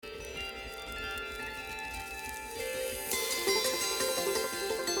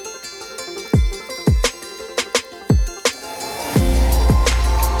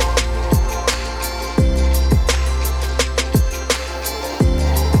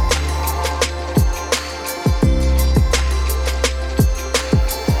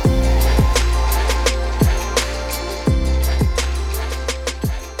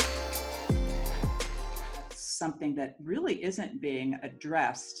that really isn't being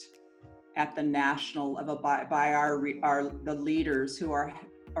addressed at the national level by the leaders who are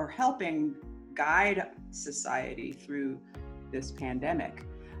helping guide society through this pandemic.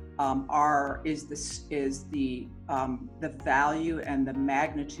 Is the value and the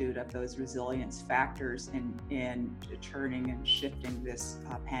magnitude of those resilience factors in turning and shifting this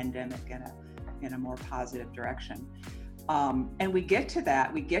pandemic in a more positive direction. And we get to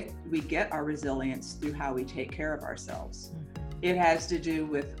that. We get our resilience through how we take care of ourselves. It has to do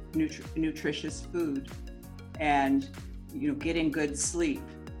with nutritious food, and getting good sleep,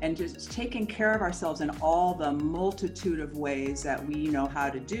 and just taking care of ourselves in all the multitude of ways that we know how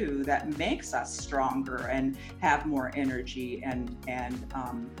to do that makes us stronger and have more energy and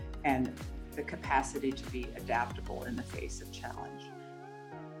the capacity to be adaptable in the face of challenge.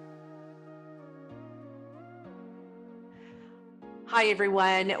 Hi,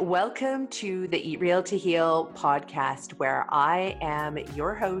 everyone. Welcome to the Eat Real to Heal podcast, where I am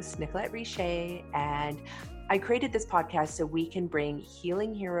your host, Nicolette Richer, and I created this podcast so we can bring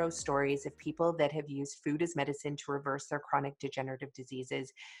healing hero stories of people that have used food as medicine to reverse their chronic degenerative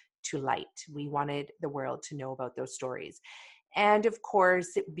diseases to light. We wanted the world to know about those stories. And of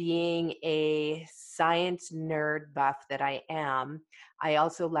course, being a science nerd buff that I am, I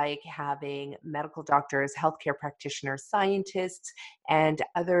also like having medical doctors, healthcare practitioners, scientists, and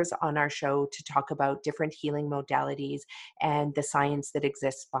others on our show to talk about different healing modalities and the science that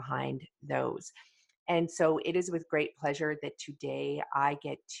exists behind those. And so it is with great pleasure that today I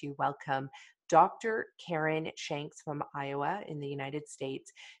get to welcome Dr. Karen Shanks from Iowa in the United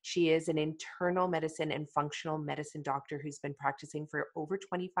States. She is an internal medicine and functional medicine doctor who's been practicing for over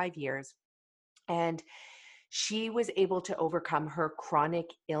 25 years. And she was able to overcome her chronic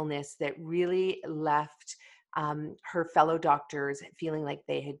illness that really left her fellow doctors feeling like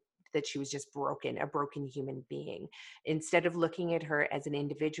that she was just a broken human being. Instead of looking at her as an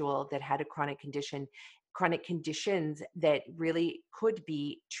individual that had a chronic conditions that really could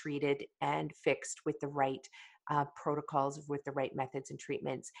be treated and fixed with the right protocols, with the right methods and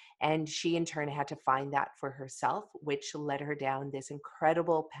treatments. And she in turn had to find that for herself, which led her down this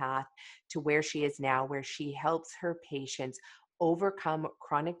incredible path to where she is now, where she helps her patients overcome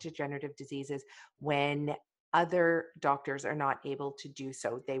chronic degenerative diseases when other doctors are not able to do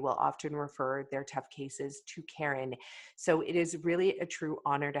so. They will often refer their tough cases to Karen. So it is really a true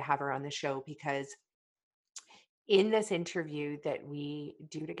honor to have her on the show, because in this interview that we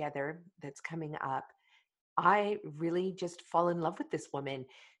do together that's coming up, I really just fall in love with this woman.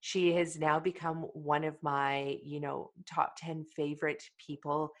 She has now become one of my, top 10 favorite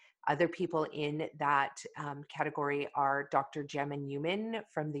people. Other people in that category are Dr. Gemma Newman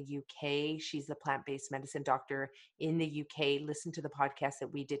from the UK. She's a plant-based medicine doctor in the UK. Listen to the podcast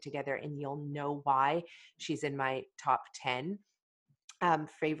that we did together and you'll know why she's in my top 10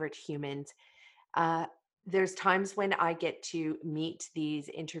 favorite humans. There's times when I get to meet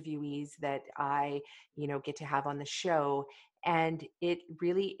these interviewees that I, get to have on the show, and it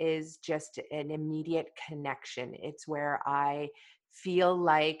really is just an immediate connection. It's where I feel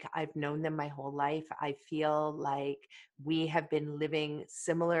like I've known them my whole life. I feel like we have been living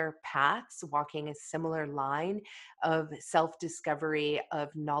similar paths, walking a similar line of self-discovery, of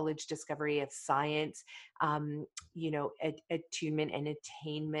knowledge discovery, of science, attunement and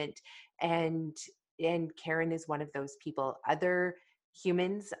attainment. And Karen is one of those people. Other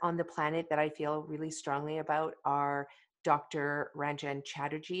humans on the planet that I feel really strongly about are Dr. Ranjan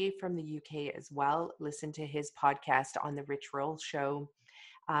Chatterjee from the UK as well. Listen to his podcast on the Rich Roll Show.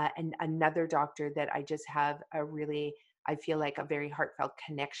 And another doctor that I just have I feel like a very heartfelt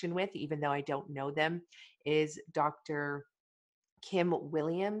connection with, even though I don't know them, is Dr. Kim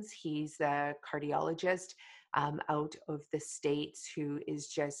Williams. He's a cardiologist out of the States who is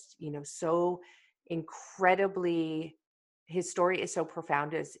just, so incredibly, his story is so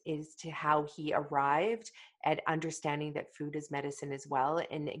profound as to how he arrived at understanding that food is medicine as well.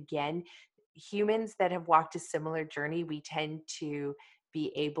 And again, humans that have walked a similar journey, we tend to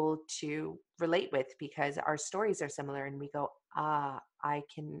be able to relate with, because our stories are similar and we go, I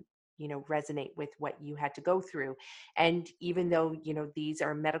can resonate with what you had to go through. And even though these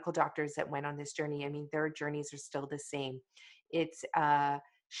are medical doctors that went on this journey, I mean, their journeys are still the same. It's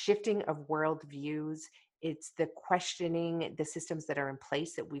shifting of worldviews. It's the questioning the systems that are in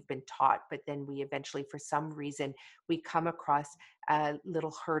place that we've been taught, but then we eventually, for some reason, we come across a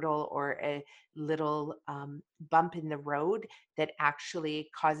little hurdle or a little bump in the road that actually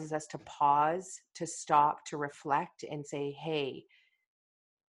causes us to pause, to stop, to reflect and say, hey,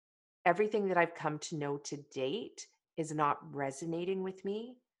 everything that I've come to know to date is not resonating with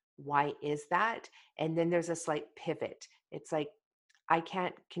me. Why is that? And then there's a slight pivot. It's like, I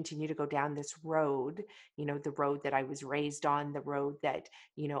can't continue to go down this road, the road that I was raised on, the road that,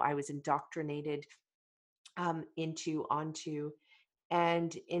 I was indoctrinated onto.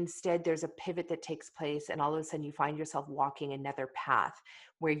 And instead, there's a pivot that takes place, and all of a sudden, you find yourself walking another path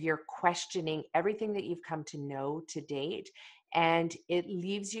where you're questioning everything that you've come to know to date. And it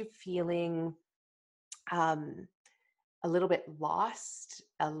leaves you feeling um, a little bit lost,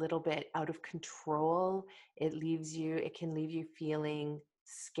 a little bit out of control. It can leave you feeling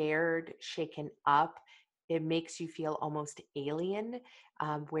scared, shaken up. It makes you feel almost alien,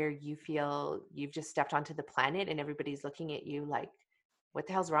 where you feel you've just stepped onto the planet and everybody's looking at you like, what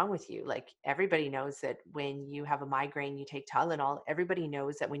the hell's wrong with you? Like, everybody knows that when you have a migraine, you take Tylenol. Everybody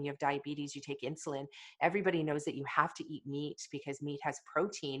knows that when you have diabetes, you take insulin. Everybody knows that you have to eat meat because meat has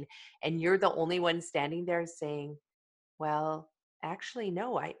protein. And you're the only one standing there saying, well, actually,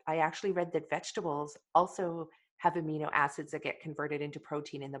 no, I actually read that vegetables also have amino acids that get converted into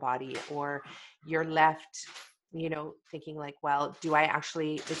protein in the body. Or you're left, thinking like, well,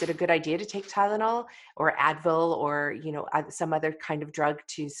 is it a good idea to take Tylenol or Advil or, some other kind of drug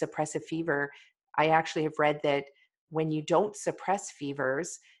to suppress a fever? I actually have read that when you don't suppress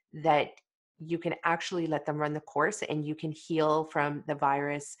fevers, that you can actually let them run the course and you can heal from the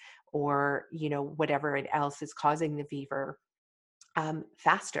virus or whatever it else is causing the fever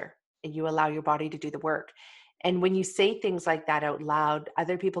faster, and you allow your body to do the work. And when you say things like that out loud,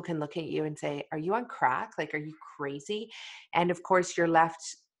 other people can look at you and say, are you on crack? Like, are you crazy? And of course, you're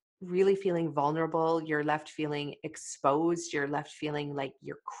left really feeling vulnerable. You're left feeling exposed. You're left feeling like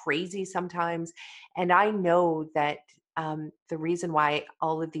you're crazy sometimes. And I know that the reason why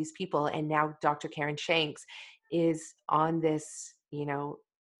all of these people, and now Dr. Karen Shanks, is on this,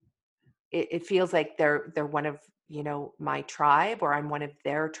 it feels like they're one of my tribe, or I'm one of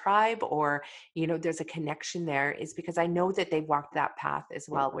their tribe, or there's a connection there, is because I know that they've walked that path as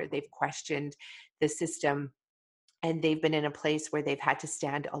well, where they've questioned the system and they've been in a place where they've had to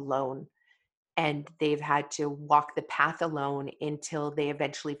stand alone and they've had to walk the path alone until they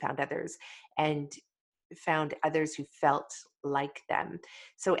eventually found others, and found others who felt like them.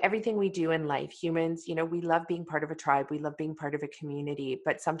 So everything we do in life, humans, we love being part of a tribe, we love being part of a community,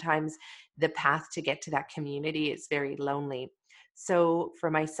 but sometimes the path to get to that community is very lonely. So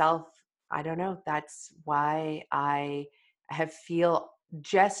for myself, I don't know, that's why I have feel,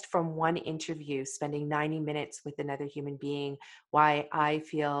 just from one interview, spending 90 minutes with another human being, why I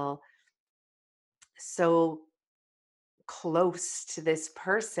feel so close to this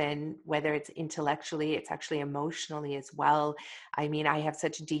person, whether it's intellectually, it's actually emotionally as well. I mean, I have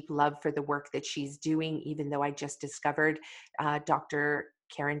such deep love for the work that she's doing, even though I just discovered Dr.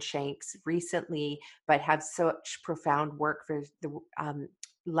 Karen Shanks recently, but have such profound work for the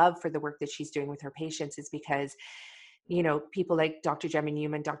love for the work that she's doing with her patients, is because people like Dr. Gemma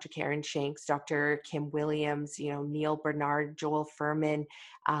Newman, Dr. Karen Shanks, Dr. Kim Williams, Neil Bernard, Joel Furman,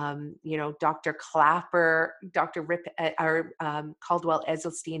 Dr. Clapper, Dr. Rip, or Caldwell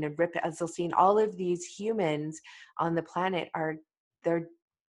Esselstyn and Rip Esselstyn. All of these humans on the planet they're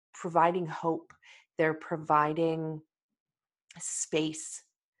providing hope. They're providing space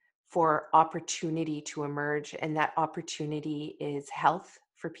for opportunity to emerge. And that opportunity is health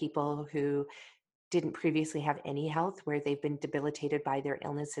for people who didn't previously have any health, where they've been debilitated by their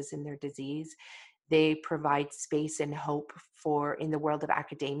illnesses and their disease. They provide space and hope for in the world of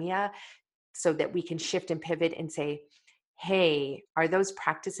academia, so that we can shift and pivot and say, hey, are those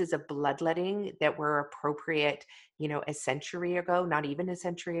practices of bloodletting that were appropriate, a century ago, not even a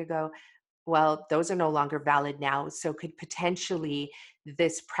century ago, well, those are no longer valid now. So could potentially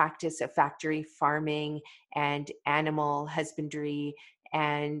this practice of factory farming and animal husbandry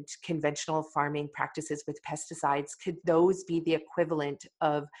and conventional farming practices with pesticides, could those be the equivalent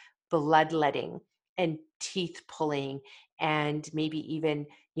of bloodletting and teeth pulling, and maybe even,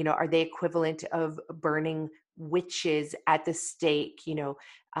 are they equivalent of burning witches at the stake,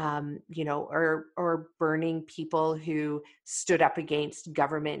 or burning people who stood up against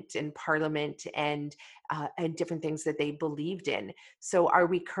government and parliament and different things that they believed in. So are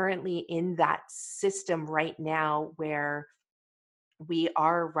we currently in that system right now, where we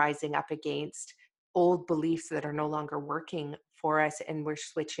are rising up against old beliefs that are no longer working for us, and we're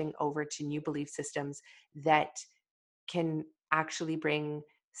switching over to new belief systems that can actually bring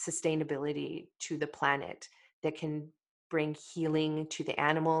sustainability to the planet, that can bring healing to the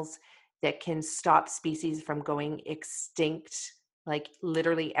animals, that can stop species from going extinct, like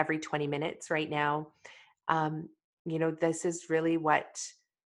literally every 20 minutes right now? um, this is really what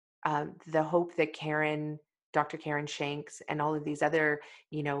the hope that Karen Dr. Karen Shanks and all of these other,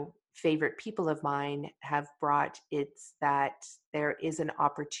 favorite people of mine have brought, it's that there is an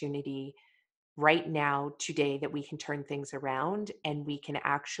opportunity right now, today, that we can turn things around and we can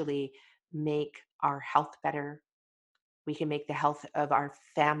actually make our health better. We can make the health of our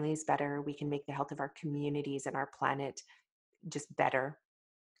families better. We can make the health of our communities and our planet just better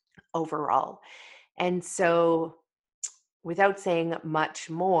overall. And so, without saying much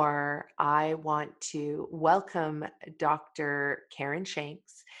more, I want to welcome Dr. Karen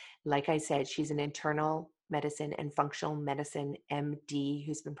Shanks. Like I said, she's an internal medicine and functional medicine MD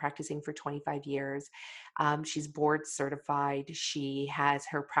who's been practicing for 25 years. She's board certified. She has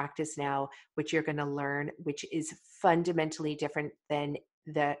her practice now, which you're going to learn, which is fundamentally different than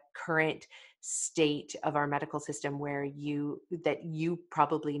the current state of our medical system, where you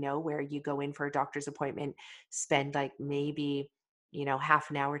probably know, where you go in for a doctor's appointment, spend like maybe half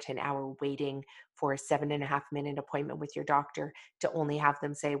an hour to an hour waiting for a 7.5 minute appointment with your doctor, to only have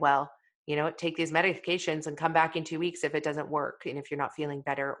them say, well, take these medications and come back in 2 weeks if it doesn't work and if you're not feeling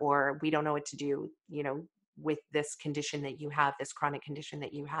better, or we don't know what to do with this condition that you have, this chronic condition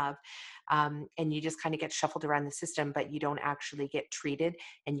that you have. And you just kind of get shuffled around the system, but you don't actually get treated,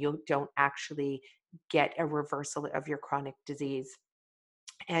 and you don't actually get a reversal of your chronic disease.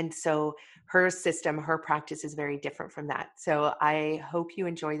 And so her system, her practice is very different from that. So I hope you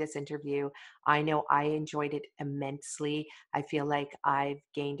enjoy this interview. I know I enjoyed it immensely. I feel like I've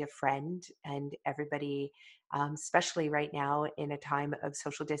gained a friend, and everybody, especially right now in a time of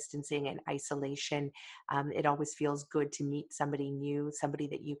social distancing and isolation, it always feels good to meet somebody new, somebody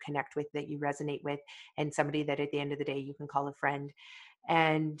that you connect with, that you resonate with, and somebody that at the end of the day you can call a friend.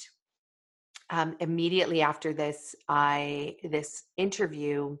 And immediately after this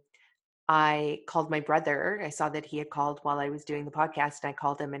interview, I called my brother. I saw that he had called while I was doing the podcast, and I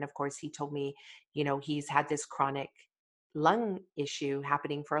called him. And of course, he told me, he's had this chronic lung issue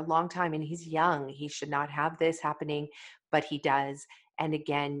happening for a long time, and he's young. He should not have this happening, but he does. And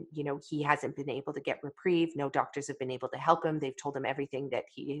again, he hasn't been able to get reprieve. No doctors have been able to help him. They've told him everything that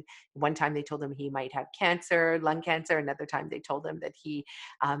one time they told him he might have cancer, lung cancer. Another time they told him that he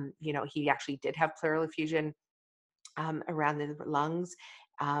actually did have pleural effusion around the lungs.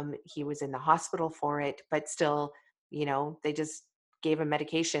 He was in the hospital for it, but still, they just gave him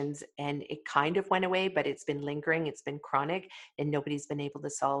medications and it kind of went away, but it's been lingering, it's been chronic, and nobody's been able to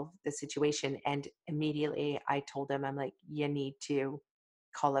solve the situation. And immediately I told him, I'm like, you need to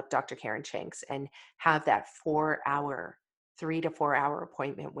call up Dr. Karen Shanks and have that 3 to 4 hour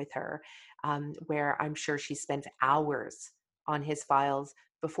appointment with her, where I'm sure she spends hours on his files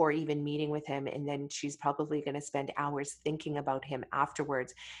before even meeting with him. And then she's probably going to spend hours thinking about him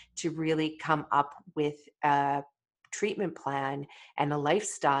afterwards, to really come up with a treatment plan and a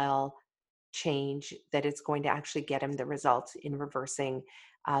lifestyle change that is going to actually get him the results in reversing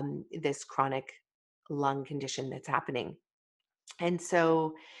this chronic lung condition that's happening. And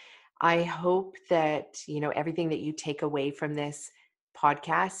so I hope that, everything that you take away from this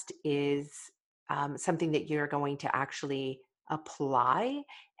podcast is something that you're going to actually apply.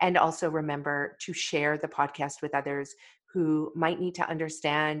 And also remember to share the podcast with others who might need to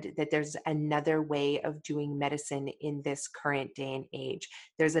understand that there's another way of doing medicine in this current day and age.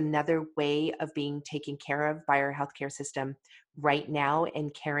 There's another way of being taken care of by our healthcare system right now.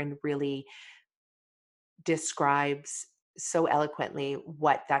 And Karen really describes so eloquently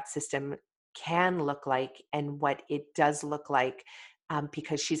what that system can look like and what it does look like,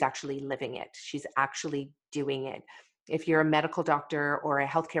 because she's actually living it. She's actually doing it. If you're a medical doctor or a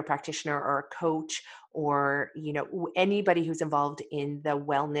healthcare practitioner or a coach, or anybody who's involved in the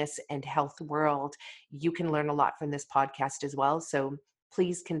wellness and health world, you can learn a lot from this podcast as well. So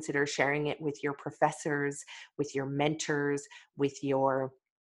please consider sharing it with your professors, with your mentors, with your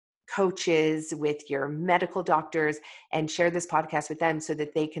coaches, with your medical doctors, and share this podcast with them so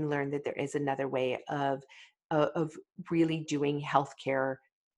that they can learn that there is another way of really doing healthcare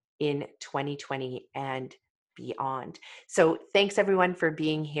in 2020 and beyond. So thanks everyone for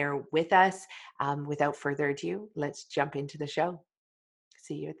being here with us. Without further ado, let's jump into the show.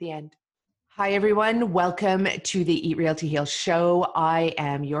 See you at the end. Hi, everyone. Welcome to the Eat Real to Heal show. I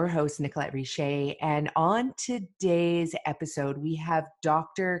am your host, Nicolette Richer. And on today's episode, we have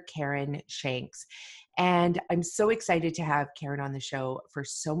Dr. Karen Shanks. And I'm so excited to have Karen on the show for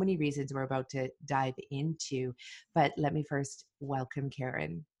so many reasons we're about to dive into. But let me first welcome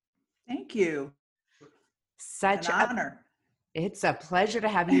Karen. Thank you. Such an honor. It's a pleasure to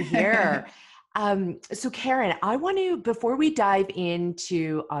have you here. So Karen, I want to, before we dive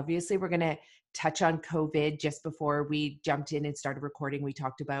into, obviously we're going to touch on COVID. Just before we jumped in and started recording, we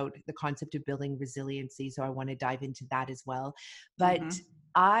talked about the concept of building resiliency. So I want to dive into that as well. But Mm-hmm.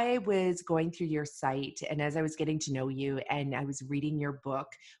 I was going through your site, and as I was getting to know you and I was reading your book,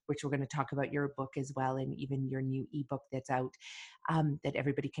 which we're going to talk about your book as well, and even your new ebook that's out, that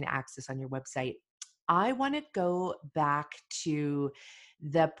everybody can access on your website. I want to go back to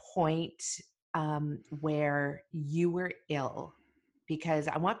the point where you were ill, because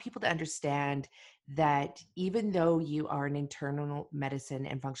I want people to understand that even though you are an internal medicine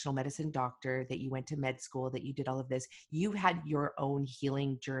and functional medicine doctor, that you went to med school, that you did all of this, you had your own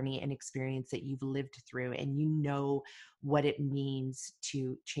healing journey and experience that you've lived through, and you know what it means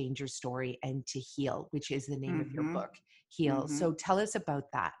to change your story and to heal, which is the name of your Mm-hmm. book, Heal. Mm-hmm. So tell us about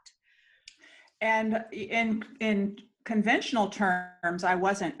that. And in conventional terms, I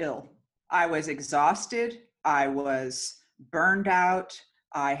wasn't ill. I was exhausted. I was burned out.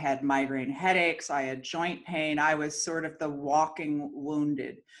 I had migraine headaches. I had joint pain. I was sort of the walking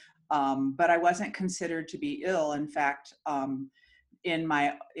wounded. But I wasn't considered to be ill. In fact, in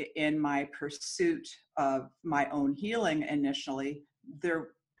my pursuit of my own healing initially, they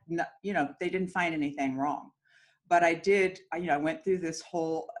didn't find anything wrong. But I went through this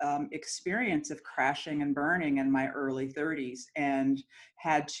whole experience of crashing and burning in my early 30s and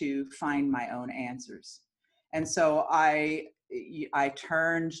had to find my own answers. And so I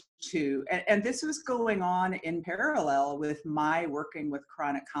turned to, and this was going on in parallel with my working with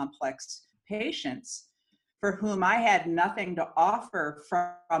chronic complex patients for whom I had nothing to offer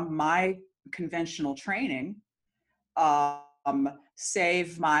from my conventional training.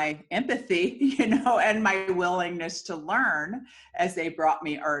 Save my empathy, and my willingness to learn, as they brought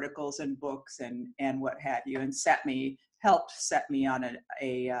me articles and books and what have you, and helped set me on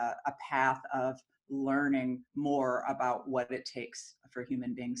a path of learning more about what it takes for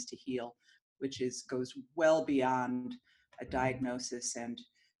human beings to heal, which goes well beyond a diagnosis and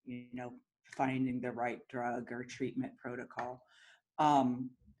finding the right drug or treatment protocol.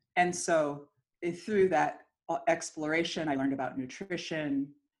 And so through that exploration, I learned about nutrition,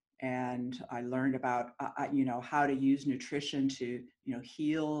 and I learned about how to use nutrition to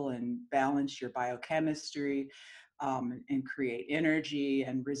heal and balance your biochemistry, and create energy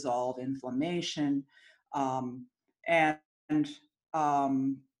and resolve inflammation, um, and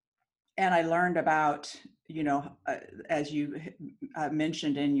um, and I learned about, as you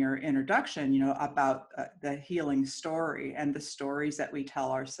mentioned in your introduction, about the healing story and the stories that we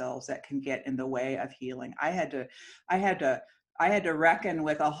tell ourselves that can get in the way of healing. I had to reckon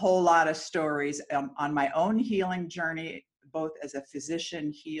with a whole lot of stories on my own healing journey, both as a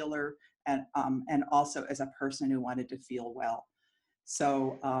physician healer and also as a person who wanted to feel well.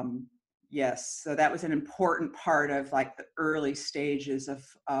 So yes, so that was an important part of like the early stages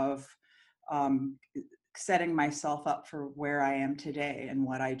of um, setting myself up for where I am today and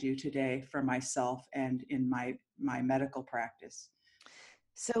what I do today for myself and in my medical practice.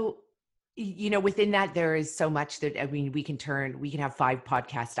 So, within that, there is so much that, I mean, we can have 5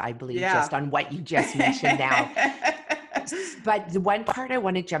 podcasts, I believe, Yeah. just on what you just mentioned now. But the one part I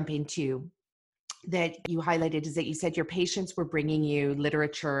want to jump into that you highlighted is that you said your patients were bringing you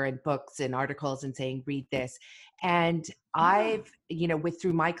literature and books and articles and saying, read this. And Yeah. I've,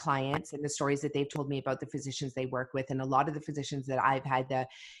 through my clients and the stories that they've told me about the physicians they work with, and a lot of the physicians that I've had the,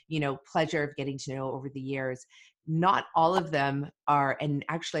 pleasure of getting to know over the years, not all of them are, and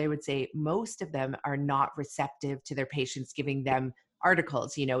actually I would say most of them are not receptive to their patients giving them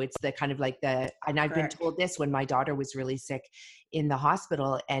articles. It's the kind of like and I've been Correct. told this when my daughter was really sick in the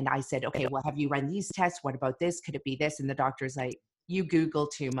hospital, and I said, okay, well, have you run these tests? What about this? Could it be this? And the doctor's like, you Google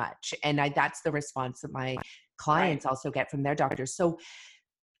too much. And that's the response that my Right. clients also get from their doctors. So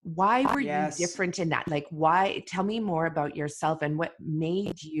why were you Yes. different in that? Like, why? Tell me more about yourself and what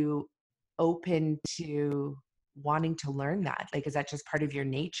made you open to wanting to learn that. Like, is that just part of your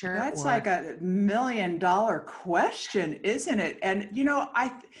nature, That's or? like $1 million question, isn't it? And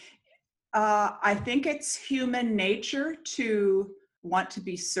I think it's human nature to want to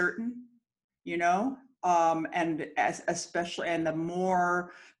be certain, and especially, and the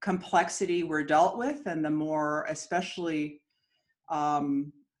more complexity we're dealt with, and the more, especially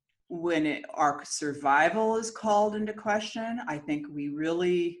um, when our survival is called into question, I think we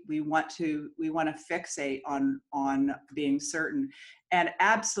want to fixate on being certain, and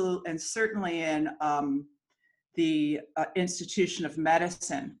certainly in the institution of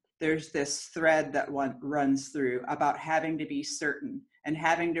medicine, there's this thread that one runs through about having to be certain and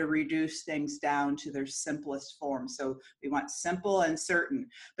having to reduce things down to their simplest form. So we want simple and certain,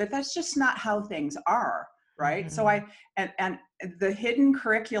 but that's just not how things are, right? So Mhm. and the hidden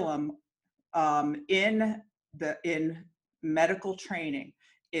curriculum in medical training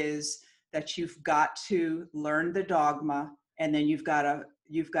is that you've got to learn the dogma, and then you've got to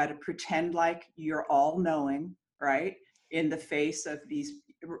pretend like you're all knowing, right? In the face of these,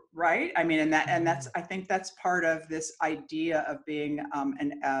 right? I mean, and that's I think that's part of this idea of being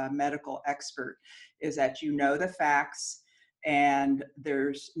a medical expert, is that you know the facts and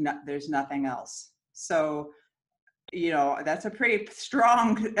there's nothing else. So that's a pretty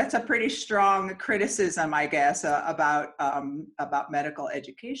strong criticism, I guess, about medical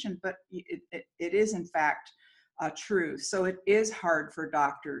education, but it is in fact true. So it is hard for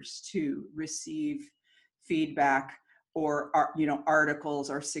doctors to receive feedback or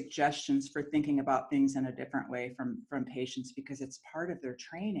articles or suggestions for thinking about things in a different way from patients, because it's part of their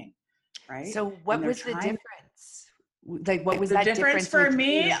training, right? So And what they're was the trying. difference? Like, what was The that difference difference for with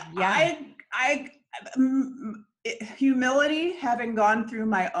me, you? Yeah. humility, having gone through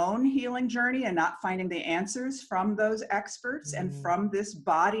my own healing journey and not finding the answers from those experts and Mm. from this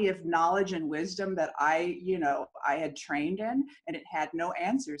body of knowledge and wisdom that I had trained in, and it had no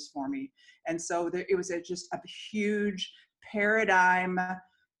answers for me. And so it was just a huge paradigm,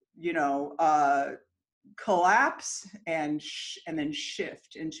 you know, uh, collapse and then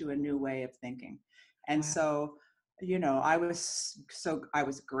shift into a new way of thinking. And Wow. so, I was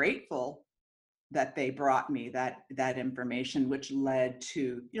grateful that they brought me that information, which led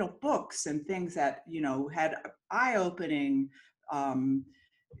to books and things that had eye-opening, um,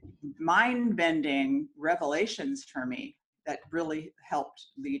 mind-bending revelations for me that really helped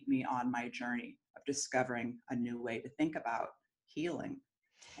lead me on my journey of discovering a new way to think about healing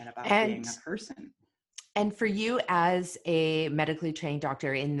and about And being a person. and for you as a medically trained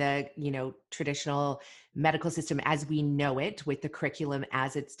doctor in the, traditional medical system as we know it, with the curriculum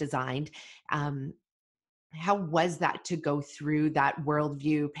as it's designed, um, how was that to go through that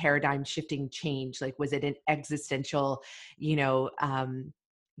worldview paradigm shifting change? Like, was it an existential, you know, um,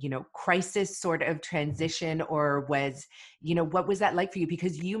 crisis sort of transition, or what was that like for you?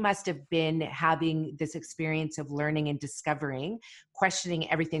 Because you must have been having this experience of learning and discovering, questioning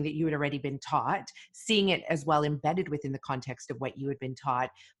everything that you had already been taught, seeing it as well embedded within the context of what you had been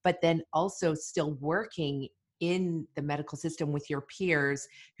taught, but then also still working in the medical system with your peers,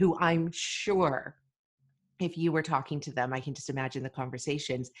 who I'm sure, if you were talking to them, I can just imagine the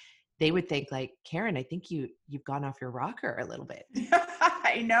conversations. They would think like, Karen, I think you've gone off your rocker a little bit.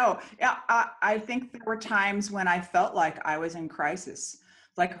 I know. Yeah, I think there were times when I felt like I was in crisis.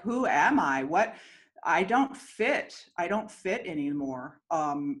 Like, who am I? What? I don't fit. I don't fit anymore.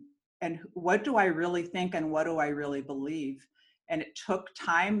 And what do I really think, and what do I really believe? And it took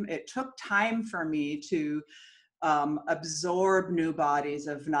time. It took time for me to absorb new bodies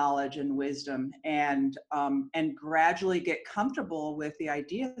of knowledge and wisdom, and gradually get comfortable with the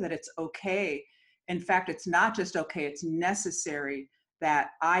idea that it's okay. In fact, it's not just okay, it's necessary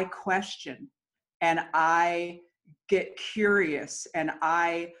that I question and I get curious, and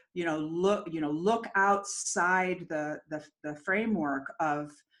I look outside the framework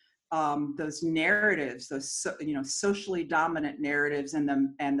of those narratives, socially dominant narratives, and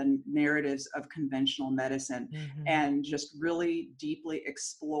the narratives of conventional medicine, Mhm. and just really deeply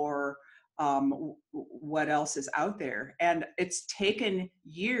explore what else is out there. And it's taken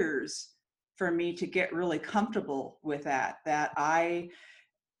years for me to get really comfortable with that I'm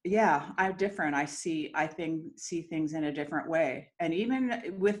different. See things in a different way. And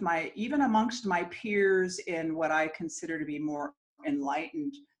even amongst my peers in what I consider to be more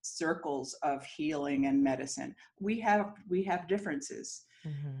enlightened circles of healing and medicine, we have differences.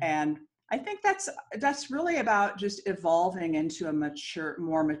 Mhm. And I think that's really about just evolving into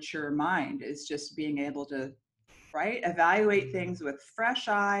more mature mind, is just being able to, right, evaluate things with fresh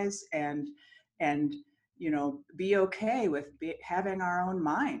eyes, and be okay with having our own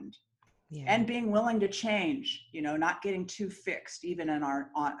mind, Yeah. and being willing to change, not getting too fixed even in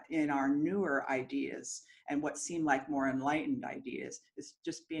our newer ideas and what seem like more enlightened ideas. Is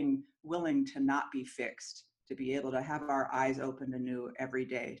just being willing to not be fixed, to be able to have our eyes open anew every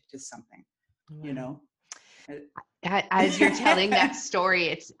day to something, you Wow. know. As you're telling that story,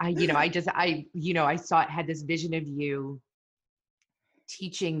 it's I saw it, had this vision of you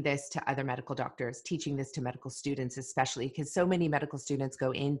teaching this to other medical doctors, teaching this to medical students, especially because so many medical students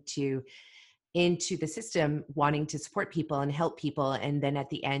go into the system wanting to support people and help people, and then at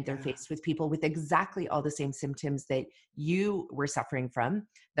the end they're Yeah. faced with people with exactly all the same symptoms that you were suffering from,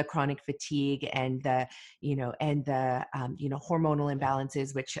 the chronic fatigue and the hormonal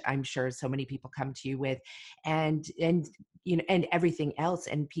imbalances, which I'm sure so many people come to you with, and and everything else,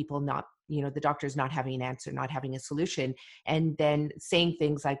 and people not the doctor's not having an answer, not having a solution, and then saying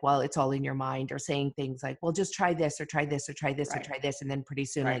things like, well, it's all in your mind, or saying things like, well, just try this or try this or try this or Right. try this. And then pretty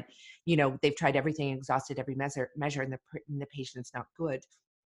soon, Right. like, they've tried everything, exhausted every measure, and the patient's not good.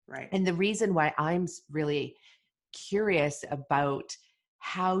 Right. And the reason why I'm really curious about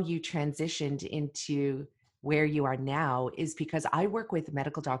how you transitioned into where you are now is because I work with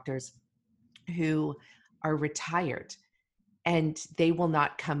medical doctors who are retired, and they will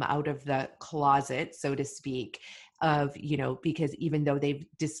not come out of the closet, so to speak, of, because even though they've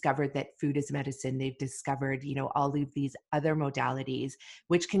discovered that food is medicine, they've discovered, all of these other modalities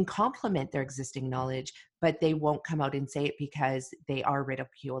which can complement their existing knowledge, but they won't come out and say it because they are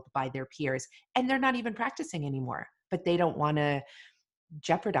ridiculed by their peers, and they're not even practicing anymore, but they don't want to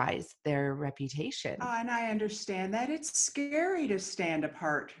jeopardize their reputation. And I understand that it's scary to stand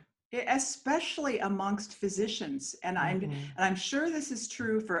apart, especially amongst physicians. Mhm. And I'm sure this is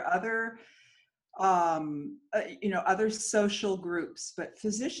true for other other social groups, but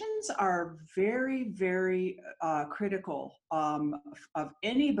physicians are very, very critical of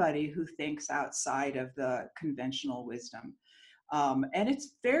anybody who thinks outside of the conventional wisdom. And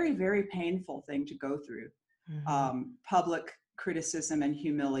it's very, very painful thing to go through. Mhm. Public criticism and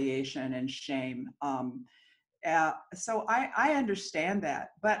humiliation and shame. So I understand that,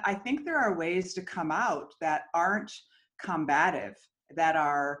 but I think there are ways to come out that aren't combative, that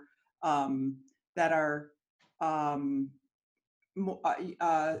are um, that are um,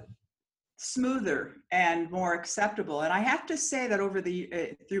 smoother and more acceptable. And I have to say that over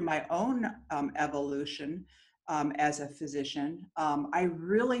through my own evolution as a physician, I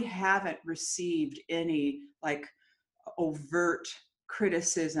really haven't received any like overt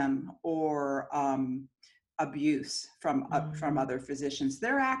criticism or abuse from Mhm. other physicians.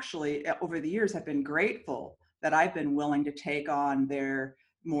 They're actually over the years have been grateful that I've been willing to take on their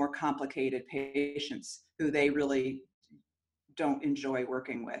more complicated patients who they really don't enjoy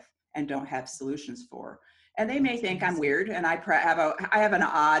working with and don't have solutions for. And they may That's think I'm amazing. weird, and I have an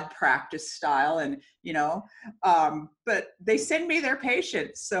odd practice style, and but they send me their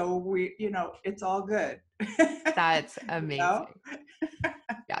patients, so it's all good. That's you know? amazing.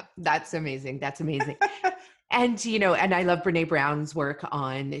 Yeah, that's amazing. That's amazing. And, and I love Brene Brown's work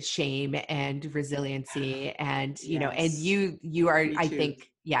on shame and resiliency. And, and Yes, you are, me I too. think,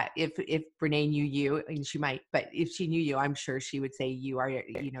 yeah, if Brene knew you, and she might, but if she knew you, I'm sure she would say you are,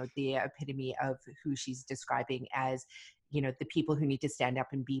 the epitome of who she's describing as, the people who need to stand up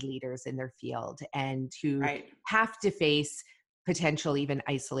and be leaders in their field, and who Right. have to face potential even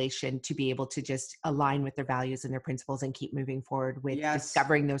isolation to be able to just align with their values and their principles and keep moving forward with Yes.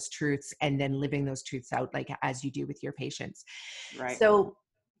 discovering those truths and then living those truths out, like as you do with your patients. Right. So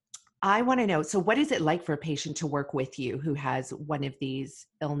I want to know, so what is it like for a patient to work with you who has one of these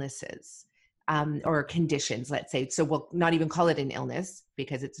illnesses, or conditions, let's say? So we'll not even call it an illness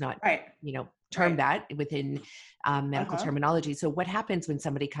because it's not, Right. termed Right. that within medical Uh-huh. terminology. So what happens when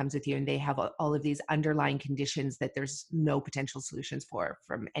somebody comes with you and they have all of these underlying conditions that there's no potential solutions for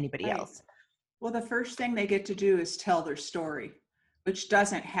from anybody Right. else? Well, the first thing they get to do is tell their story, which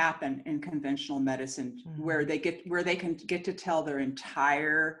doesn't happen in conventional medicine, Mhm. where they can get to tell their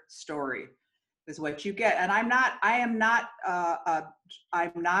entire story is what you get. And I'm not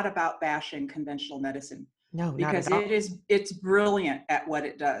about bashing conventional medicine, No, not because at all. it's brilliant at what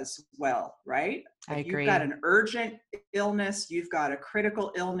it does well, right? I If you've got agree. an urgent illness, you've got a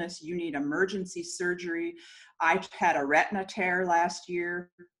critical illness, you need emergency surgery. I had a retina tear last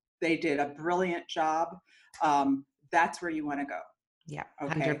year. They did a brilliant job. That's where you want to go. Yeah,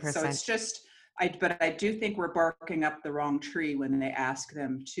 Okay, so 100%. it's just, but I do think we're barking up the wrong tree when they ask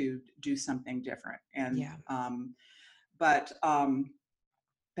them to do something different. And Yeah. but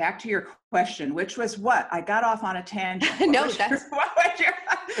back to your question, which was what? I got off on a tangent. What No, was your that's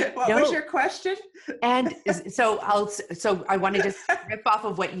what was no. your question? And so I want to just rip off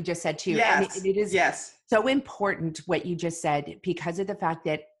of what you just said too. And Yes, it is yes, so important what you just said, because of the fact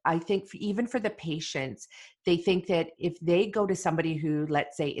that I think even for the patients, they think that if they go to somebody who,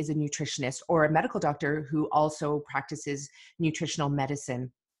 let's say, is a nutritionist or a medical doctor who also practices nutritional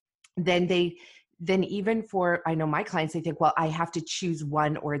medicine, then even for, I know my clients, they think, well, I have to choose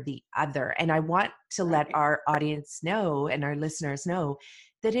one or the other. And I want to let right, our audience know and our listeners know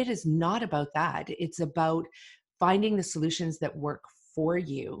that it is not about that. It's about finding the solutions that work for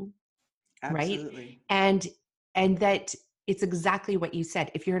you, right? absolutely. And that it's exactly what you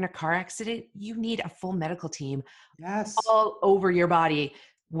said. If you're in a car accident, you need a full medical team Yes, all over your body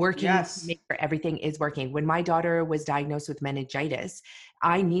working to Yes. make sure everything is working. When my daughter was diagnosed with meningitis,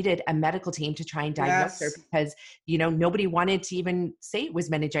 I needed a medical team to try and diagnose her Yes. because, nobody wanted to even say it was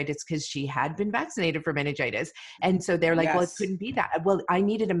meningitis because she had been vaccinated for meningitis. And so they're like, well, it Yes. couldn't be that. Well, I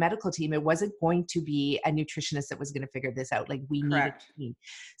needed a medical team. It wasn't going to be a nutritionist that was going to figure this out. Like, we needed Correct. a team.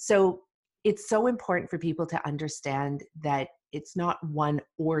 So it's so important for people to understand that it's not one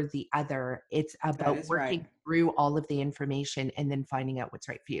or the other. It's That about is right. working through all of the information and then finding out what's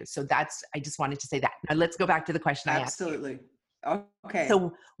right for you. So I just wanted to say that. Now let's go back to the question I asked you. Absolutely. Okay.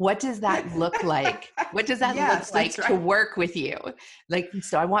 So what does that look like? What does that look Yes, that's like to right. work with you? Like,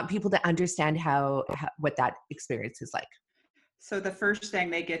 so I want people to understand what that experience is like. So the first thing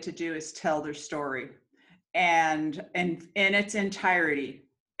they get to do is tell their story, and in its entirety.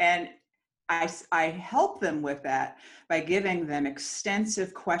 And I help them with that by giving them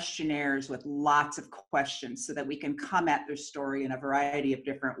extensive questionnaires with lots of questions so that we can come at their story in a variety of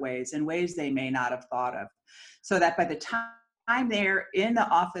different ways, in ways they may not have thought of. So that by the time they're in the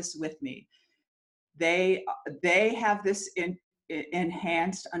office with me, they they have this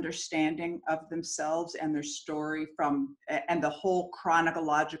enhanced understanding of themselves and their story and the whole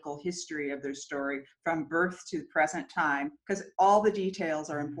chronological history of their story from birth to present time, because all the details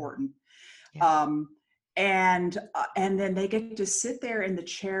are Mm, important. yeah. um, and then they get to sit there in the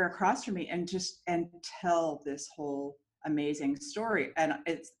chair across from me and tell this whole amazing story, and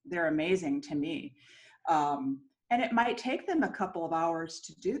they're amazing to me. And it might take them a couple of hours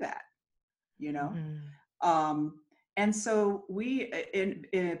to do that, you know. Mhm. um, and so we in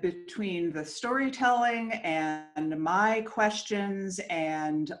between the storytelling and my questions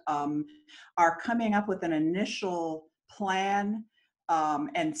and are coming up with an initial plan,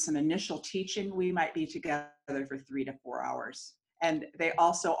 and some initial teaching. We might be together for 3 to 4 hours. And they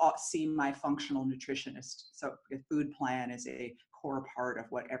also all see my functional nutritionist. So the food plan is a core part of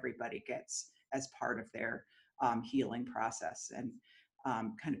what everybody gets as part of their healing process, and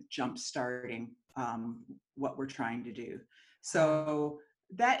kind of jump starting what we're trying to do. Wow. So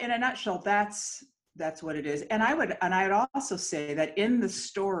that, in a nutshell, that's what it is. And I'd also say that in the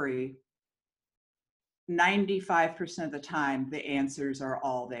story, 95% of the time, the answers are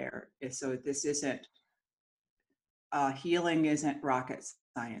all there. So this isn't healing isn't rocket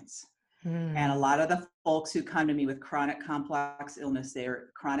science. And a Mm, lot of the folks who come to me with chronic complex illness, they're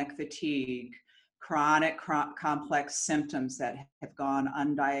chronic fatigue, complex symptoms that have gone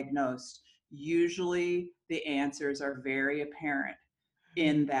undiagnosed. Usually the answers are very apparent mm,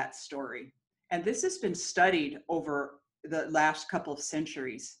 in that story. And this has been studied over the last couple of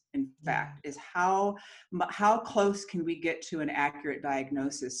centuries, in yeah. fact, is how close can we get to an accurate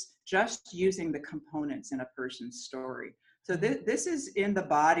diagnosis just using the components in a person's story. So Mm, this is in the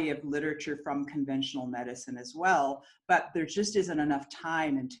body of literature from conventional medicine as well, but there just isn't enough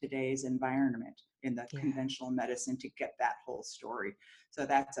time in today's environment in the yeah. conventional medicine to get that whole story. So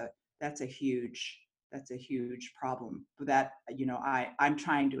that's a huge that's a huge problem that I'm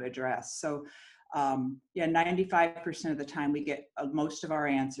trying to address. So yeah, 95% of the time we get most of our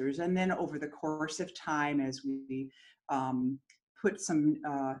answers, and then over the course of time, as we um, put some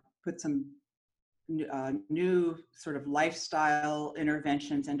new sort of lifestyle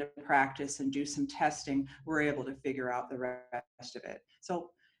interventions into practice and do some testing, we're able to figure out the rest of it. So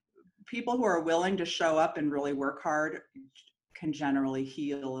people who are willing to show up and really work hard can generally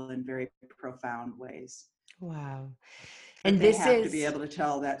heal in very profound ways. Wow. But And they this have to be is able to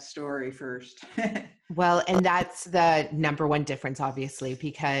tell that story first. Well, and that's the number one difference, obviously,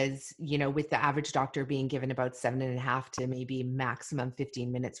 because, with the average doctor being given about 7.5 to maybe maximum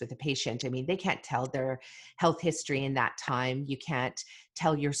 15 minutes with a patient, I mean, they can't tell their health history in that time. You can't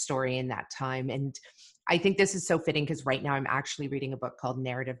tell your story in that time. And I think this is so fitting because right now I'm actually reading a book called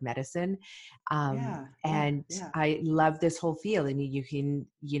Narrative Medicine. Yeah, yeah, And yeah. I love this whole field. And you can,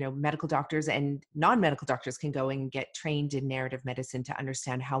 medical doctors and non medical doctors can go and get trained in narrative medicine to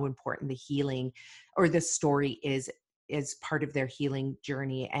understand how important the healing or the story is part of their healing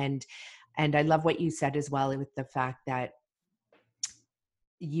journey. And I love what you said as well with the fact that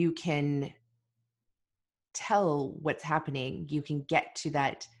you can tell what's happening. You can get to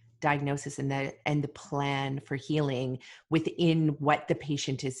that diagnosis and the plan for healing within what the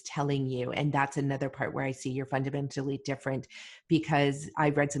patient is telling you. And that's another part where I see you're fundamentally different, because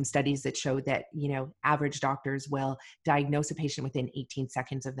I've read some studies that show that, average doctors will diagnose a patient within 18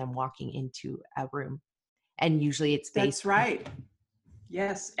 seconds of them walking into a room. And usually it's based That's right.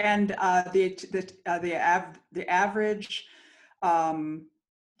 Yes, and the average um,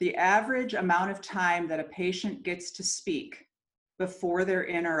 the average amount of time that a patient gets to speak before they're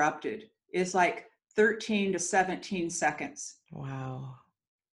interrupted is like 13 to 17 seconds. wow.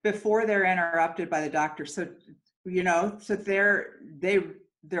 before they're interrupted by the doctor. So, so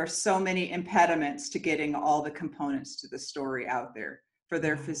there are so many impediments to getting all the components to the story out there for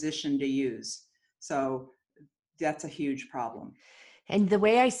their Yeah. physician to use. So that's a huge problem. And the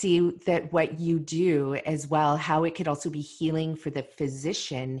way I see that what you do as well, how it could also be healing for the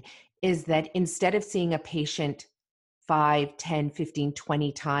physician is that instead of seeing a patient 5, 10, 15,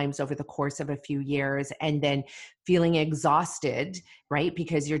 20 times over the course of a few years and then feeling exhausted, right?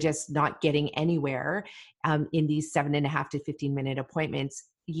 Because you're just not getting anywhere in these 7.5 to 15-minute appointments,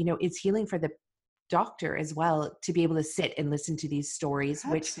 it's healing for the doctor as well to be able to sit and listen to these stories,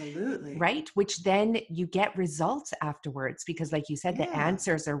 which Absolutely. right, which then you get results afterwards because like you said, the Yeah.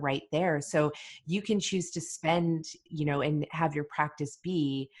 answers are right there. So you can choose to spend, and have your practice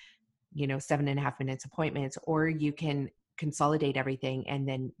be 7.5 minutes appointments, or you can consolidate everything and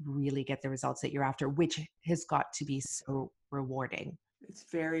then really get the results that you're after, which has got to be so rewarding. It's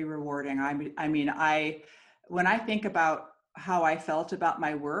very rewarding. When I think about how I felt about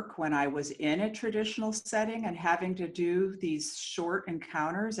my work when I was in a traditional setting and having to do these short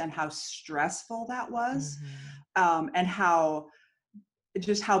encounters and how stressful that was, Mhm. and how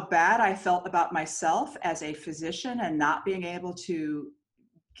bad I felt about myself as a physician and not being able to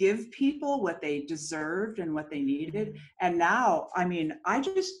give people what they deserved and what they needed. Mhm. And now,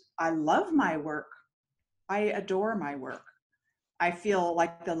 I love my work. I adore my work. I feel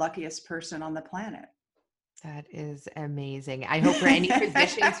like the luckiest person on the planet. That is amazing. I hope for any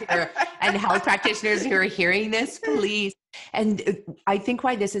physicians who are and health practitioners who are hearing this, please. And I think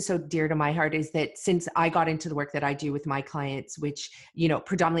why this is so dear to my heart is that since I got into the work that I do with my clients, which,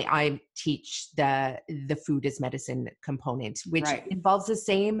 predominantly I teach the food as medicine component, which Right. involves the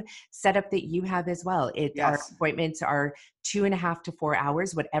same setup that you have as well. Our Yes. appointments are 2.5 to 4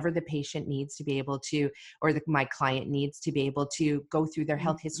 hours, whatever the patient needs to be able to, or my client needs to be able to go through their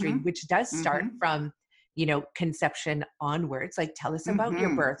health history, Mhm. which does start Mhm. from conception onwards. Like, tell us about your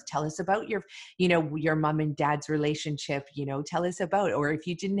Mhm. birth, tell us about your mom and dad's relationship, tell us about, or if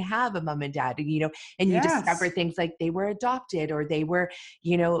you didn't have a mom and dad, and you discover Yes. things like they were adopted or they were,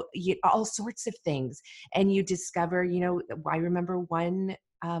 all sorts of things. And you discover, I remember one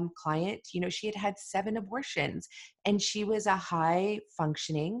client, she had 7 abortions and she was a high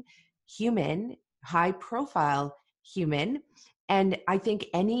functioning human, high profile human. And I think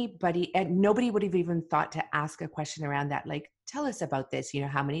anybody and nobody would have even thought to ask a question around that, like, tell us about this.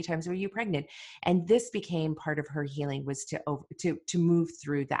 How many times were you pregnant? And this became part of her healing was to move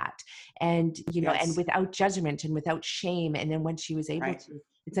through that, and and Yes. without judgment and without shame. And then when she was able Right. to,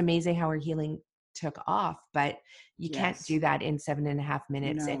 it's amazing how her healing took off. But you can't Yes. do that in 7.5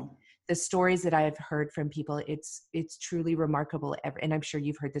 minutes. And No. the stories that I've heard from people, it's truly remarkable. And I'm sure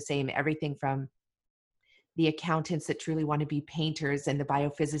you've heard the same. Everything from the accountants that truly want to be painters and the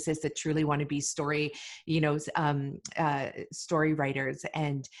biophysicists that truly want to be story writers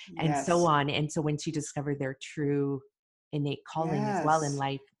and so Yes. on. And so when you discover their true innate calling as well in Yes.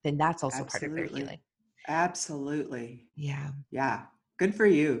 life, then that's also part of their Absolutely. healing. Absolutely. Yeah. Yeah. Good for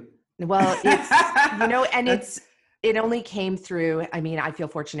you. Well, and That's it only came through. I mean, I feel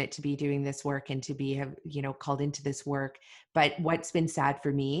fortunate to be doing this work and to be, called into this work. But what's been sad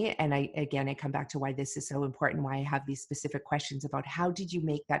for me, and I come back to why this is so important, why I have these specific questions about how did you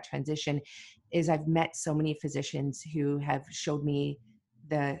make that transition, is I've met so many physicians who have showed me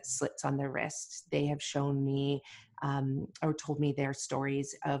the slits on their wrists. They have shown me or told me their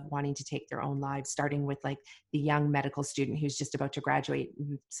stories of wanting to take their own lives, starting with like the young medical student who's just about to graduate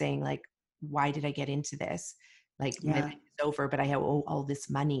and saying like, why did I get into this? Like medicine yeah. is over, but I have all this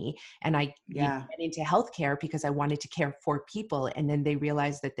money and I Yeah. get into healthcare because I wanted to care for people. And then they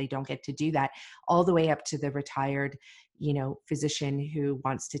realize that they don't get to do that, all the way up to the retired, physician who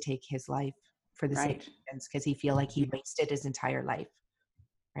wants to take his life for the sake Right. of patients because he feel like he Yeah. wasted his entire life.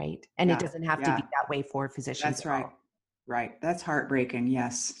 Right. And it Yeah. doesn't have to be Yeah. that way for physicians That's at right. all. Right. That's heartbreaking.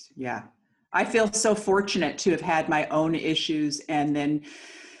 Yes. Yeah. I feel so fortunate to have had my own issues and then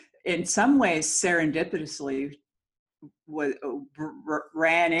in some ways serendipitously was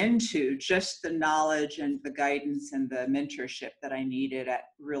ran into just the knowledge and the guidance and the mentorship that I needed at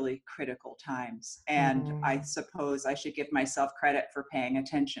really critical times. And I Mm, suppose I should give myself credit for paying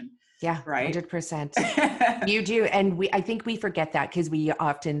attention, yeah, right? 100%. You do. And I think we forget that because we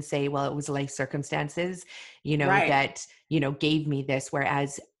often say, well, it was life circumstances, Right, that, gave me this.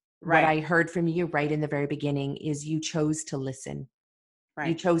 Whereas what right, I heard from you right in the very beginning is you chose to listen. You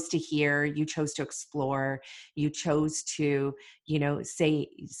right, chose to hear, you chose to explore, you chose to, say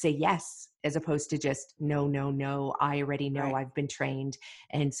yes, as opposed to just no, no, no. I already know, right, I've been trained.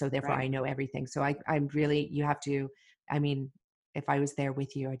 And so therefore I right. know everything. So I'm really, you have to, I mean, if I was there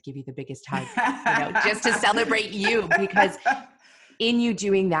with you, I'd give you the biggest hug, just to celebrate you, because in you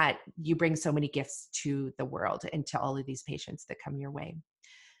doing that, you bring so many gifts to the world and to all of these patients that come your way.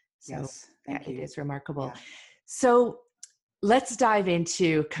 So Yes, yeah, thank it you. is remarkable. Yeah. So let's dive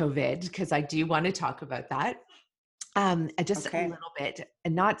into COVID, because I do want to talk about that. Just a Okay. little bit,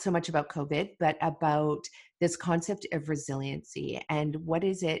 and not so much about COVID, but about this concept of resiliency and what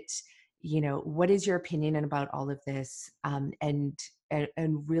is it, what is your opinion about all of this? And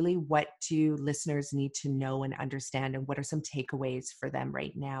really, what do listeners need to know and understand, and what are some takeaways for them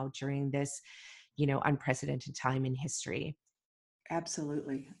right now during this, unprecedented time in history?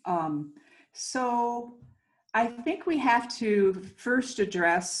 Absolutely. So I think we have to first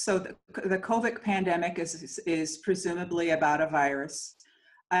address, so the COVID pandemic is presumably about a virus.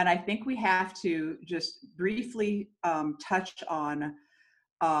 And I think we have to just briefly touch on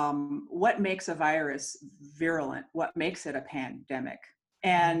what makes a virus virulent, what makes it a pandemic.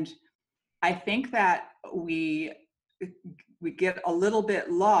 And I think that we get a little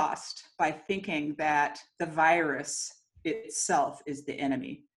bit lost by thinking that the virus itself is the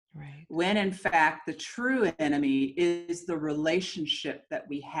enemy, Right. when in fact the true enemy is the relationship that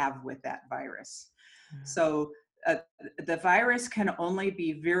we have with that virus. So uh, the virus can only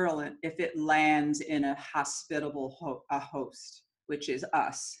be virulent if it lands in a hospitable a host, which is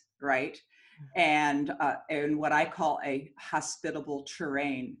us, right? And what I call a hospitable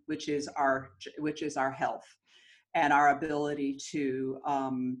terrain, which is our health and our ability to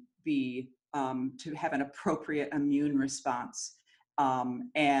have an appropriate immune response,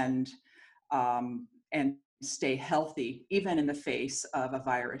 and and stay healthy even in the face of a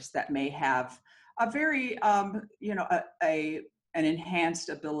virus that may have a very an enhanced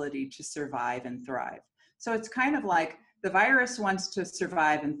ability to survive and thrive. So it's kind of like the virus wants to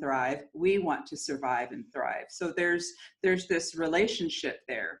survive and thrive. We want to survive and thrive. So there's this relationship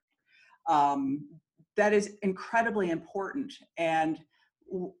there, um, that is incredibly important. And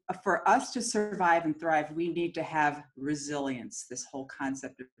for us to survive and thrive, we need to have resilience, this whole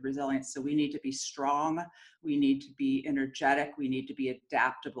concept of resilience. So we need to be strong, we need to be energetic, we need to be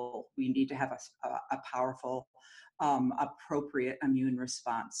adaptable, we need to have a powerful, appropriate immune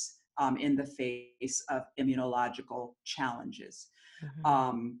response in the face of immunological challenges. Mhm.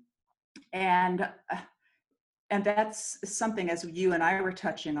 Um, and and that's something, as you and I were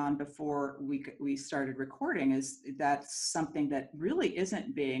touching on before we started recording, is that's something that really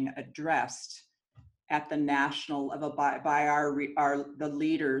isn't being addressed at the national level by our the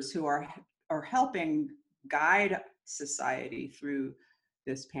leaders who are helping guide society through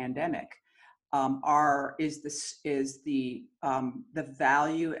this pandemic. The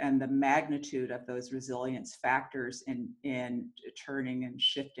value and the magnitude of those resilience factors in turning and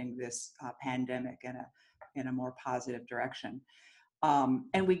shifting this pandemic in a more positive direction.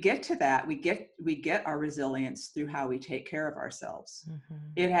 And we get to that. We get our resilience through how we take care of ourselves.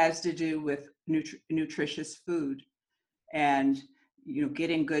 Mhm. It has to do with nutritious food, and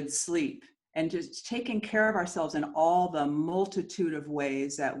getting good sleep, and just taking care of ourselves in all the multitude of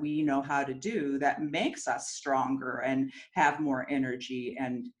ways that we know how to do that makes us stronger and have more energy,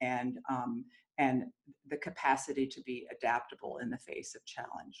 and the capacity to be adaptable in the face of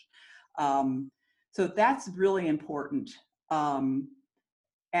challenge. Um, so that's really important. Um,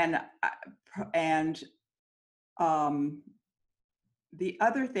 and and um, the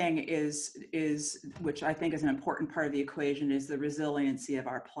other thing is which I think is an important part of the equation, is the resiliency of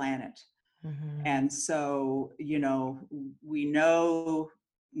our planet. Mhm. And so, we know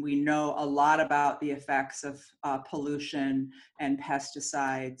we know a lot about the effects of pollution and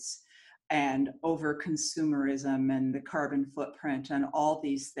pesticides and over consumerism and the carbon footprint and all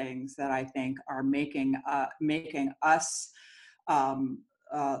these things that I think are making us um,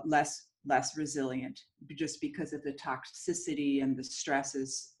 less resilient, just because of the toxicity and the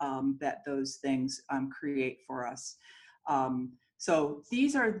stresses that those things create for us. So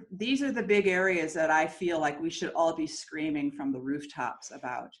these are the big areas that I feel like we should all be screaming from the rooftops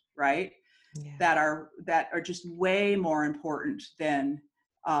about, right? Yeah. That are just way more important than,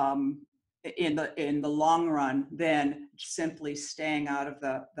 in the long run, than simply staying out of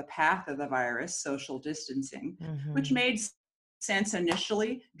the path of the virus, social distancing, which Mhm. made sense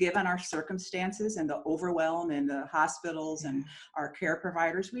initially given our circumstances and the overwhelm in the hospitals Yeah. and our care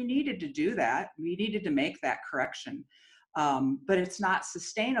providers. We needed to do that. We needed to make that correction. But it's not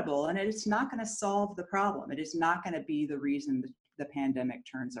sustainable, and it's not going to solve the problem. It is not going to be the reason the pandemic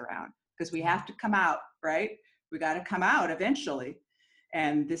turns around, because we have to come out, right? We got to come out eventually.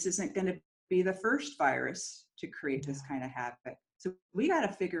 And this isn't going to be the first virus to create No. this kind of havoc. So we've got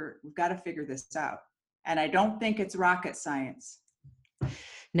to figure this out. And I don't think it's rocket science.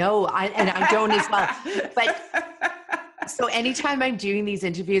 No, and I don't as well. But so anytime I'm doing these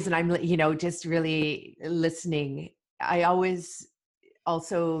interviews and I'm, just really listening, I always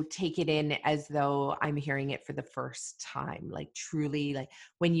also take it in as though I'm hearing it for the first time, like truly, like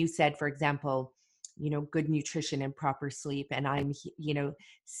when you said, for example, good nutrition and proper sleep, and I'm,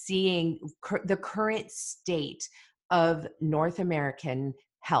 seeing the current state of North American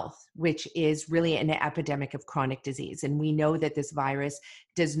health, which is really an epidemic of chronic disease. And we know that this virus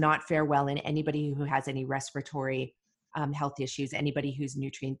does not fare well in anybody who has any respiratory health issues, anybody who's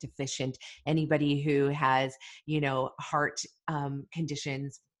nutrient deficient, anybody who has, heart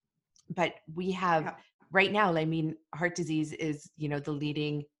conditions. But we have Yeah, right now, I mean, heart disease is, the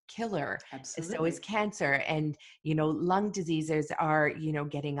leading killer. So is absolutely. cancer, and, lung diseases are,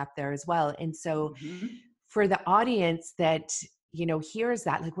 getting up there as well. And so Hmm. for the audience that hears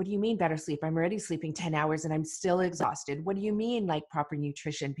that, like, what do you mean better sleep? I'm already sleeping 10 hours and I'm still exhausted. What do you mean, like, proper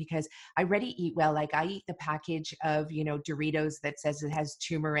nutrition? Because I already eat well. Like, I eat the package of Doritos that says it has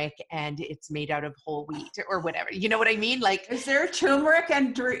turmeric and it's made out of whole wheat or whatever, you know what I mean? Like, Is there turmeric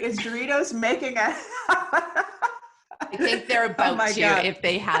and is Doritos making a? I think they're Oh about my to, God! if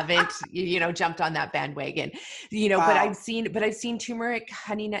they haven't, jumped on that bandwagon, but I've Wow! seen turmeric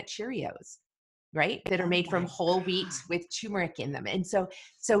Honey Nut Cheerios, right? That are Oh made from my whole wheat God! with turmeric in them. And so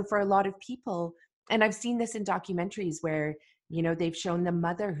for a lot of people, and I've seen this in documentaries where, they've shown the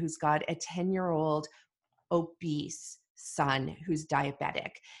mother who's got a 10-year-old obese son who's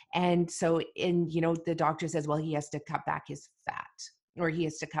diabetic. And so the doctor says, well, he has to cut back his fat or he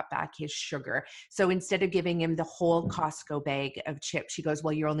has to cut back his sugar. So instead of giving him the whole Costco bag of chips, she goes,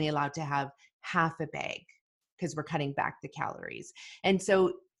 well, you're only allowed to have half a bag because we're cutting back the calories. And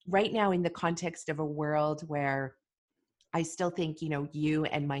so right now, in the context of a world where I still think, you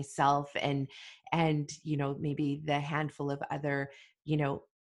and myself and maybe the handful of other, you know,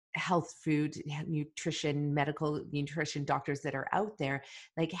 health food, nutrition, medical nutrition doctors that are out there,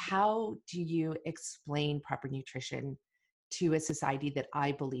 like, how do you explain proper nutrition to a society that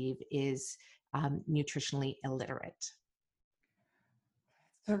I believe is nutritionally illiterate?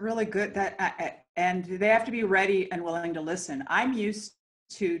 So really good that, and they have to be ready and willing to listen. I'm used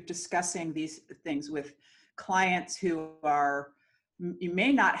to discussing these things with clients who are, you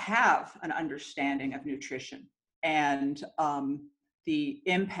may not have an understanding of nutrition and the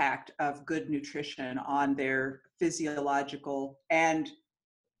impact of good nutrition on their physiological and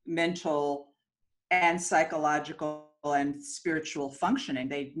mental and psychological and spiritual functioning.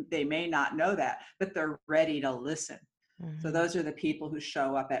 They may not know that, but they're ready to listen. So Hmm. those are the people who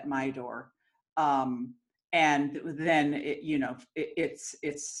show up at my door. Um, and then it's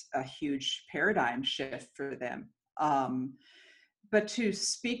a huge paradigm shift for them. But to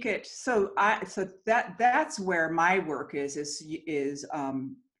speak it, so that's where my work is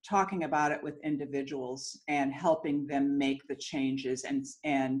talking about it with individuals and helping them make the changes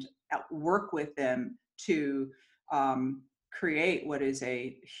and work with them to create what is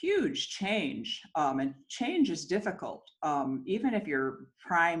a huge change. And change is difficult, even if you're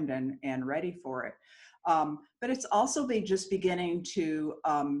primed and ready for it. But it's also just beginning to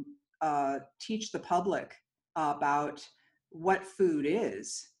teach the public about what food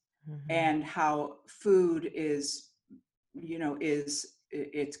is Hmm. and how food is,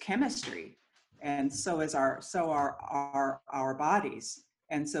 it's chemistry, and so is our bodies.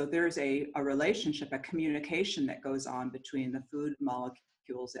 And so there's a relationship, a communication that goes on between the food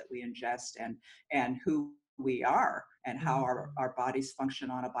molecules that we ingest and who we are and how Hmm. our bodies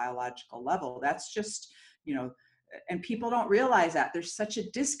function on a biological level. That's just, and people don't realize that there's such a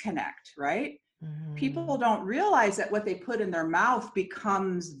disconnect, right? People Hmm. don't realize that what they put in their mouth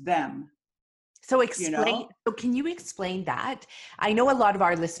becomes them, So you explain. know? So can you explain that? I know a lot of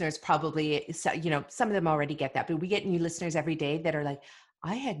our listeners probably, some of them already get that, but we get new listeners every day that are like,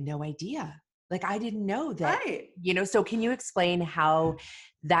 I had no idea. Like, I didn't know that, Right. so can you explain how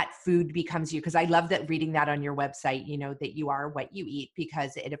that food becomes you? Because I love that reading that on your website, that you are what you eat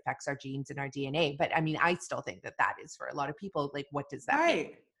because it affects our genes and our DNA. But I mean, I still think that that is for a lot of people. Like, what does that mean?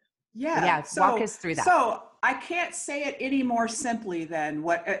 Right. But Yeah. yeah, walk So us through that. so I can't say it any more simply than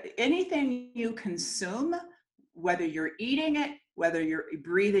what anything you consume, whether you're eating it, whether you're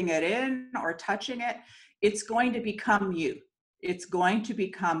breathing it in or touching it, it's going to become you. It's going to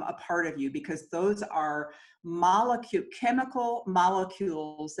become a part of you because those are chemical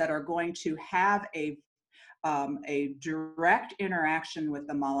molecules that are going to have a direct interaction with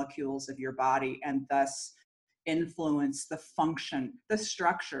the molecules of your body and thus influence the function, the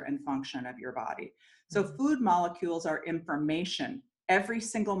structure and function of your body. So Mhm. food molecules are information, every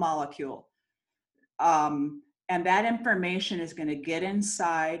single molecule. Um, And that information is going to get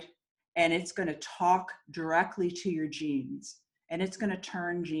inside and it's going to talk directly to your genes, and it's going to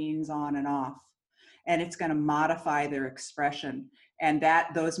turn genes on and off, and it's going to modify their expression. And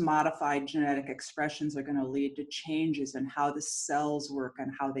that those modified genetic expressions are going to lead to changes in how the cells work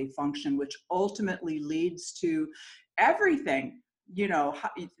and how they function, which ultimately leads to everything, you know,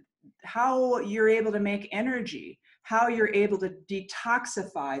 how you're able to make energy, how you're able to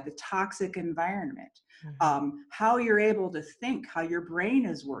detoxify the toxic environment, how you're able to think, how your brain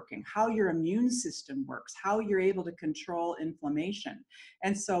is working, how your immune system works, how you're able to control inflammation.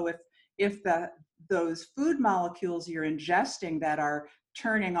 And so if those food molecules you're ingesting that are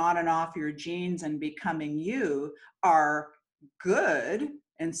turning on and off your genes and becoming you are good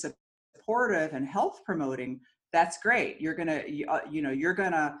and supportive and health promoting, that's great. You're gonna, you're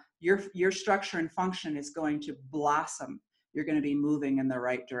gonna, your structure and function is going to blossom. You're going to be moving in the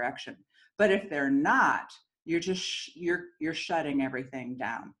right direction. But if they're not, you're just you're shutting everything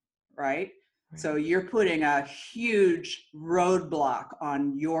down, right? So you're putting a huge roadblock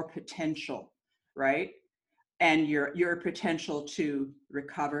on your potential, right? And your potential to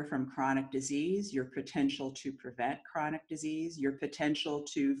recover from chronic disease, your potential to prevent chronic disease, your potential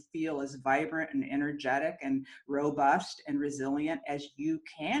to feel as vibrant and energetic and robust and resilient as you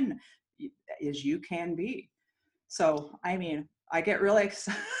can be. So, I mean, I get really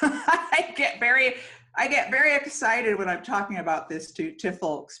excited. I get very excited when I'm talking about this to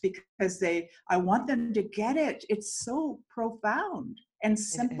folks, because I want them to get it. It's so profound and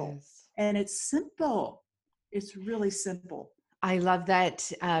simple. It is. And it's simple. It's really simple. I love that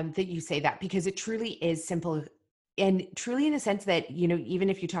that you say that, because it truly is simple, and truly in a sense that, you know, even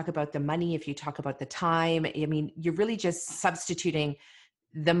if you talk about the money, if you talk about the time, I mean, you're really just substituting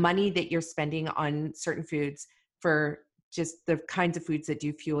the money that you're spending on certain foods for just the kinds of foods that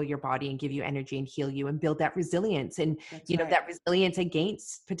do fuel your body and give you energy and heal you and build that resilience, and That's you know, right. that resilience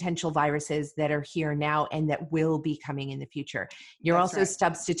against potential viruses that are here now and that will be coming in the future. You're That's also right.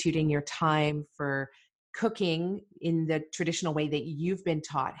 substituting your time for cooking in the traditional way that you've been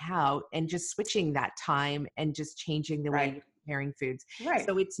taught how, and just switching that time and just changing the way Right. you're preparing foods. Right.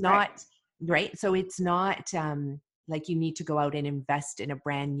 So it's Right. not right. So it's not like you need to go out and invest in a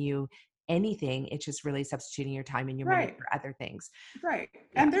brand new anything. It's just really substituting your time and your money Right. for other things. Right.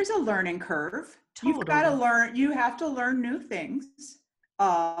 Yeah, And there's a learning curve. You've got to totally. learn, you have to learn new things.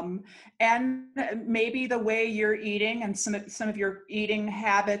 Um, and maybe the way you're eating and some of your eating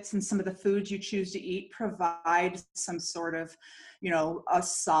habits and some of the foods you choose to eat provide some sort of, a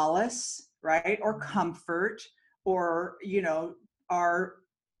solace, right? Or comfort, or, are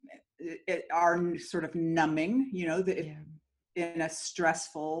are sort of numbing, Yeah. in a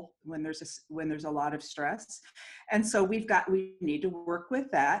stressful, when there's a lot of stress. And so we need to work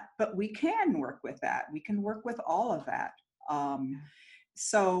with that, but we can work with that, we can work with all of that. um,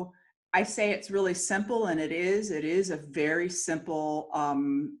 so I say it's really simple, and it is a very simple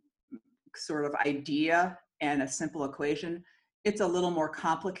sort of idea and a simple equation. It's a little more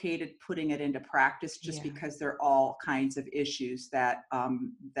complicated putting it into practice, just Yeah. because there are all kinds of issues that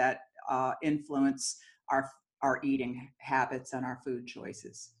influence our eating habits and our food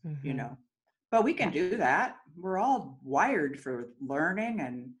choices. You Hmm. know, but we can Yeah. do that. We're all wired for learning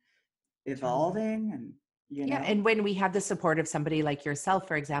and Totally. evolving, and you Yeah, know. and when we have the support of somebody like yourself,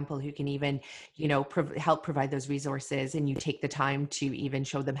 for example, who can even, you know, help provide those resources, and you take the time to even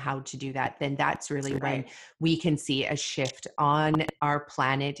show them how to do that, then that's really when Right. we can see a shift on our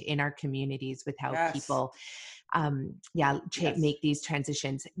planet, in our communities, with how Yes. people yeah, Yes. make these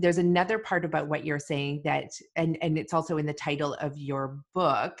transitions. There's another part about what you're saying that, and it's also in the title of your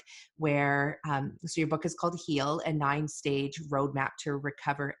book, where so your book is called Heal, a 9-stage roadmap to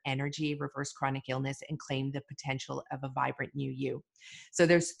recover energy, reverse chronic illness, and claim the potential of a vibrant new you. So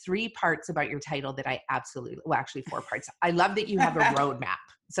there's 3 parts about your title that I absolutely, well, actually 4 parts. I love that you have a roadmap.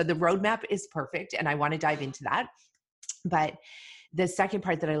 So the roadmap is perfect, and I want to dive into that. But the second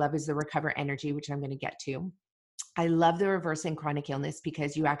part that I love is the recover energy, which I'm going to get to. I love the reversing chronic illness,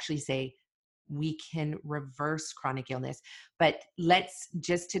 because you actually say we can reverse chronic illness. But let's,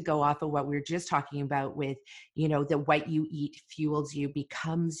 just to go off of what we were just talking about with, you know, the what you eat fuels you,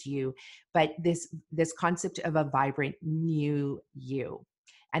 becomes you, but this concept of a vibrant new you.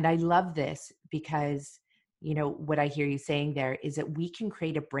 And I love this because, you know, what I hear you saying there is that we can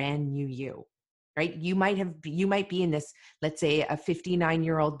create a brand new you, right? You might be in this, let's say, a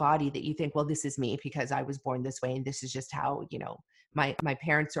 59-year-old body that you think, well, this is me because I was born this way, and this is just how, you know, my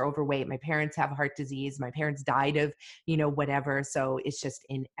parents are overweight, my parents have heart disease, my parents died of, you know, whatever, so it's just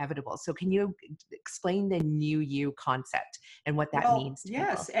inevitable. So can you explain the new you concept and what that Well, means to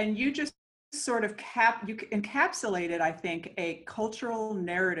yes, people? and you just sort of encapsulated, I think, a cultural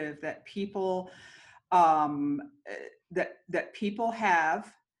narrative that um, eh, that people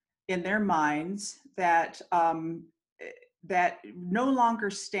have in their minds that no longer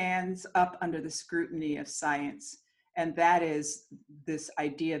stands up under the scrutiny of science, and that is this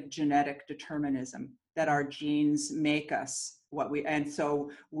idea of genetic determinism, that our genes make us what we, and so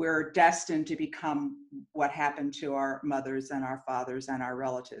we're destined to become what happened to our mothers and our fathers and our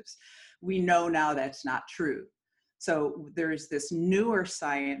relatives. We know now that's not true. So there's this newer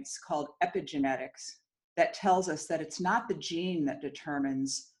science called epigenetics that tells us that it's not the gene that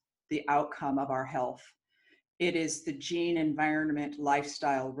determines the outcome of our health. It is the gene environment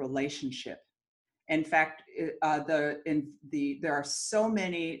lifestyle relationship. In fact,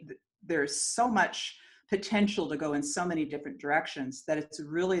 there's so much potential to go in so many different directions that it's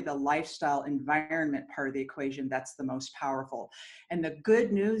really the lifestyle environment part of the equation that's the most powerful. And the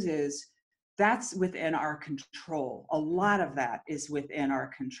good news is that's within our control. A lot of that is within our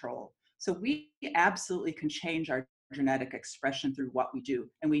control. So we absolutely can change our genetic expression through what we do.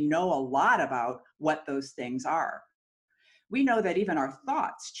 And we know a lot about what those things are. We know that even our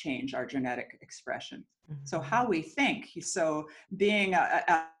thoughts change our genetic expression. So how we think, so being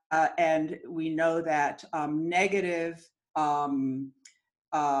and we know that negative,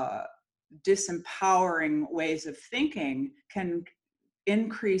 disempowering ways of thinking can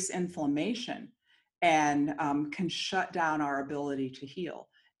increase inflammation and can shut down our ability to heal.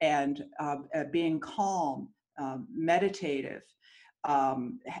 And being calm, meditative,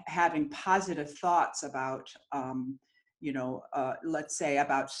 having positive thoughts about, let's say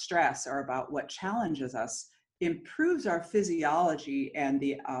about stress or about what challenges us, improves our physiology and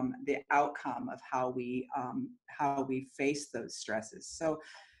the outcome of how we face those stresses. So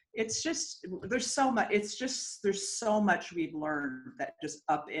it's just there's so much we've learned that just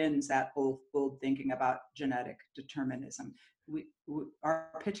upends that old thinking about genetic determinism. Our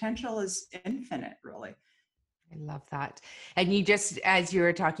potential is infinite, really. I love that. And you just, as you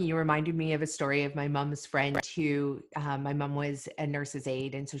were talking, you reminded me of a story of my mom's friend who, my mom was a nurse's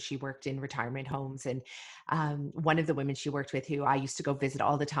aide. And so she worked in retirement homes. And one of the women she worked with, who I used to go visit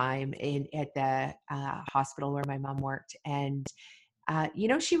all the time at the hospital where my mom worked. And,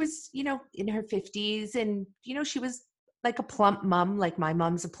 she was, in her 50s, and, she was like a plump mom, like my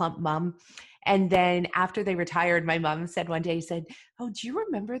mom's a plump mom. And then after they retired, my mom said one day, said, "Oh, do you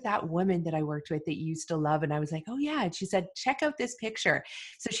remember that woman that I worked with that you used to love?" And I was like, "Oh yeah." And she said, "Check out this picture."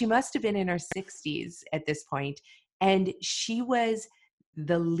 So she must have been in her 60s at this point, and she was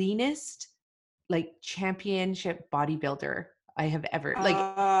the leanest, like, championship bodybuilder I have ever, like,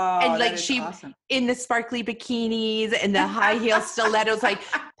 and Oh, that like is she awesome. in the sparkly bikinis and the high heel stilettos, like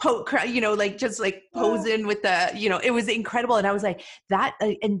like just like posing with the, it was incredible. And I was like, that,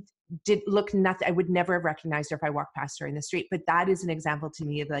 and did look nothing. I would never have recognized her if I walked past her in the street. But that is an example to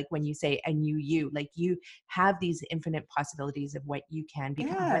me of, like, when you say, "I knew you," like you have these infinite possibilities of what you can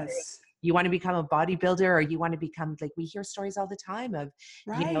become, whether Yes, you want to become a bodybuilder or you want to become, like, we hear stories all the time of,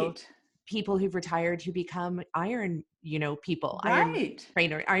 you know, right, people who've retired who become iron,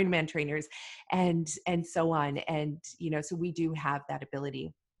 right. Iron Man trainers, and so on. And, so we do have that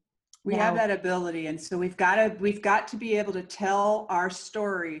ability. We have Now, that ability, and so we've got to be able to tell our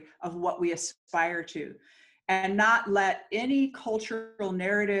story of what we aspire to, and not let any cultural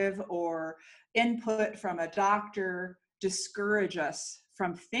narrative or input from a doctor discourage us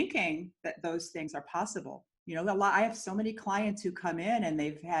from thinking that those things are possible. I have so many clients who come in and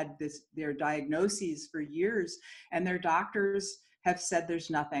they've had their diagnoses for years, and their doctors have said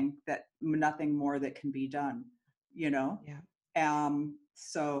there's nothing more that can be done. You know, yeah.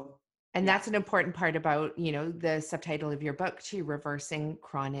 so And yeah. that's an important part about, the subtitle of your book too, reversing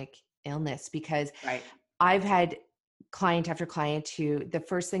chronic illness, because Right. I've had client after client who the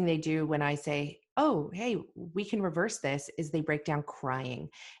first thing they do when I say, "Oh, hey, we can reverse this," is they break down crying.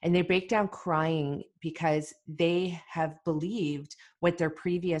 And they break down crying because they have believed what their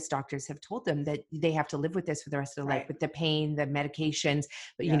previous doctors have told them, that they have to live with this for the rest of their life, Right. with the pain, the medications,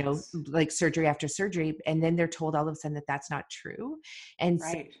 Yes. like surgery after surgery. And then they're told all of a sudden that that's not true. And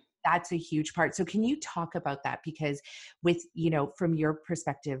so Right. that's a huge part. So can you talk about that? Because with, from your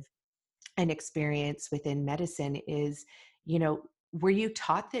perspective and experience within medicine is, were you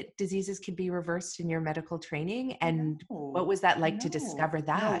taught that diseases could be reversed in your medical training? And what No. was that like to No. discover No.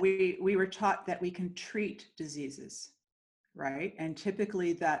 that? We were taught that we can treat diseases, right? And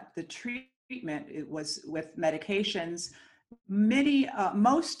typically that the treatment, it was with medications,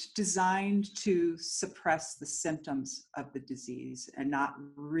 most designed to suppress the symptoms of the disease and not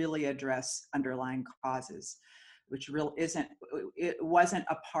really address underlying causes. which real isn't, it wasn't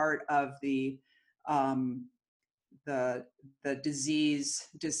a part of um, the disease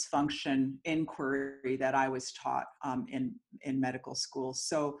dysfunction inquiry that I was taught in medical school.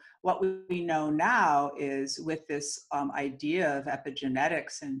 So what we know now is with this idea of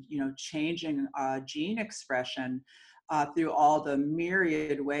epigenetics and changing gene expression through all the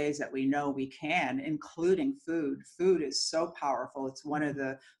myriad ways that we know we can, including food. Food is so powerful. It's one of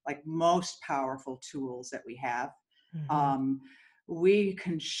the most powerful tools that we have. Mhm. Um, we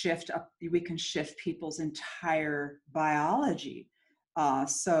can shift people's entire biology.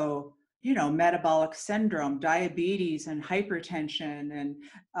 So metabolic syndrome, diabetes, and hypertension, and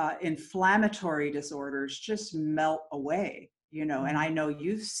inflammatory disorders just melt away. And I Mhm. know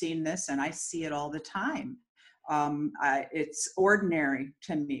you've seen this, and I see it all the time. It's ordinary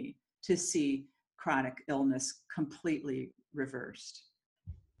to me to see chronic illness completely reversed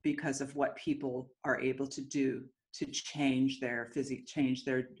because of what people are able to do to change their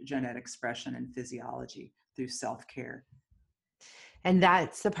genetic expression and physiology through self-care. And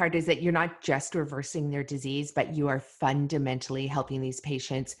that's the part, is that you're not just reversing their disease, but you are fundamentally helping these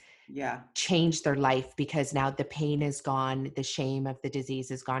patients Yeah. change their life, because now the pain is gone, the shame of the disease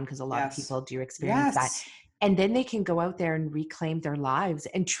is gone, because a lot of Yes. people do experience that. Yes. And then they can go out there and reclaim their lives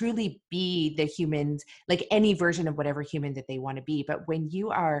and truly be the humans, like any version of whatever human that they want to be. But when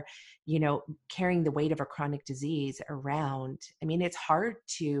you are, carrying the weight of a chronic disease around, I mean, it's hard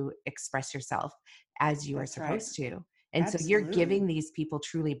to express yourself as you are That's right. supposed to. And so you're Absolutely. giving these people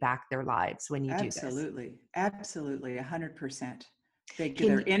truly back their lives when you do this. Absolutely. Absolutely. 100%. They give Can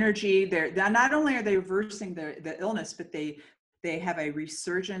their you, energy. They're not only are they reversing the illness, but they have a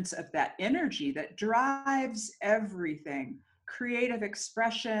resurgence of that energy that drives everything: creative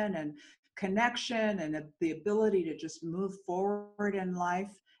expression and connection, and the ability to just move forward in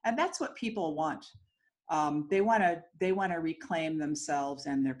life. And that's what people want. They want to reclaim themselves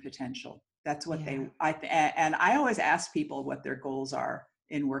and their potential. That's what yeah, and I always ask people what their goals are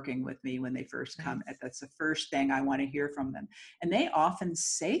in working with me when they first come. nice. That's the first thing I want to hear from them, and they often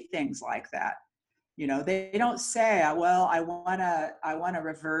say things like that. They don't say, well, I want to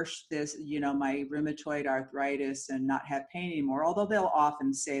reverse this, my rheumatoid arthritis and not have pain anymore, although they'll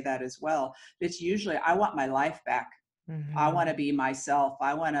often say that as well. It's usually, I want my life back. I want Mhm. to be myself.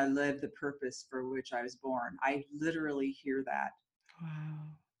 I want to live the purpose for which I was born. I literally hear that. Wow.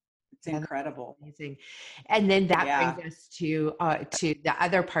 It's Yeah, that's incredible. amazing. And then that brings Yeah. us to the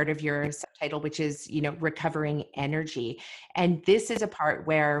other part of your subtitle, which is, recovering energy. And this is a part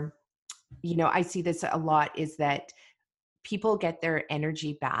where, I see this a lot, is that people get their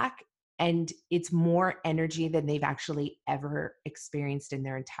energy back, and it's more energy than they've actually ever experienced in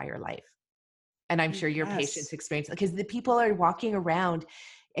their entire life. And I'm sure your patients Yes. experience, because the people are walking around,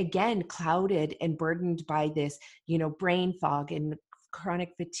 again, clouded and burdened by this, brain fog and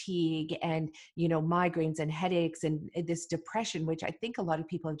chronic fatigue and, migraines and headaches and this depression, which I think a lot of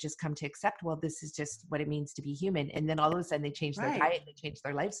people have just come to accept. Well, this is just what it means to be human. And then all of a sudden they change their Right. diet, they change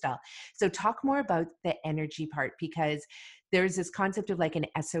their lifestyle. So talk more about the energy part, because there's this concept of like an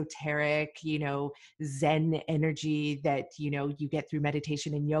esoteric, Zen energy that, you get through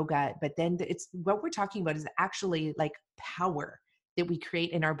meditation and yoga. But then it's what we're talking about is actually like power that we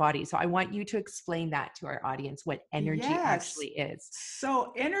create in our body. So I want you to explain that to our audience, what energy Yes. actually is.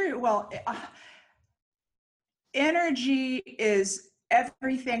 So energy is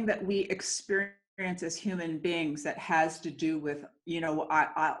everything that we experience as human beings that has to do with,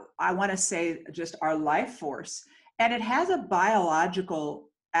 I want to say just our life force. And it has a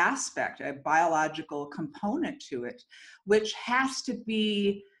biological aspect, a biological component to it, which has to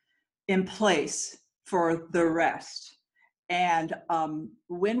be in place for the rest. And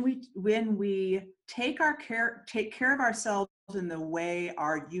when we take care of ourselves in the way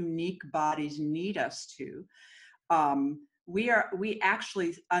our unique bodies need us to, we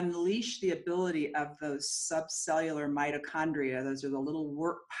actually unleash the ability of those subcellular mitochondria. Those are the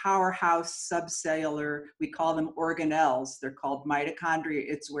little powerhouse subcellular, we call them organelles. They're called mitochondria.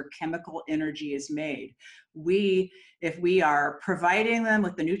 It's where chemical energy is made. If we are providing them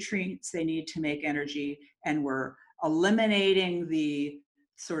with the nutrients they need to make energy, and we're eliminating the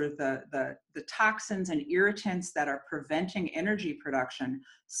sort of the toxins and irritants that are preventing energy production,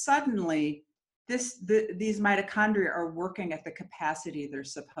 suddenly these mitochondria are working at the capacity they're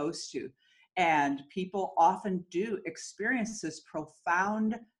supposed to. And people often do experience this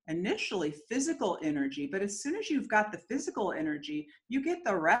profound, initially physical energy, but as soon as you've got the physical energy, you get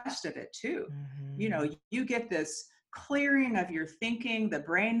the rest of it too. Mhm. You get this clearing of your thinking, the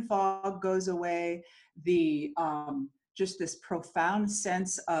brain fog goes away, the just this profound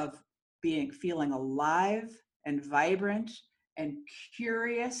sense of feeling alive, and vibrant and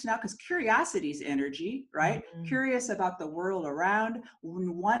curious now, because curiosity is energy, right? Mhm. Curious about the world around,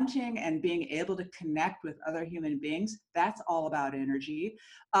 wanting and being able to connect with other human beings. That's all about energy.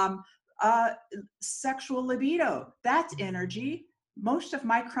 Um, uh, Sexual libido, that's Mhm. energy. Most of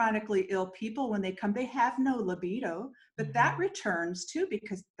my chronically ill people, when they come, they have no libido, but that Mhm. returns too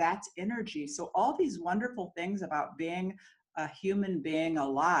because that's energy. So all these wonderful things about being a human being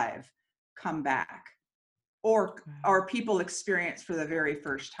alive come back, or Wow. people experience for the very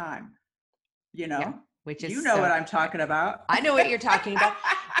first time. You Yeah, know, which is you know so what I'm right. talking about. I know what you're talking about.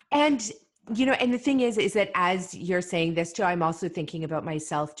 And and the thing is that as you're saying this too, I'm also thinking about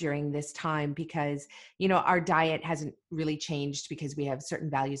myself during this time because, our diet hasn't really changed because we have certain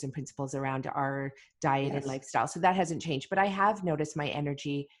values and principles around our diet and Yes, lifestyle. So that hasn't changed. But I have noticed my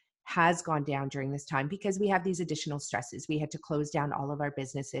energy has gone down during this time because we have these additional stresses. We had to close down all of our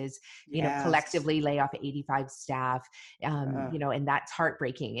businesses, yes. collectively lay off 85 staff, uh, and that's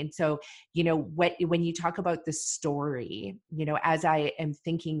heartbreaking. And so, when you talk about the story, as I am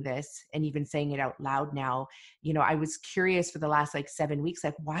thinking this and even saying it out loud now, I was curious for the last like 7 weeks,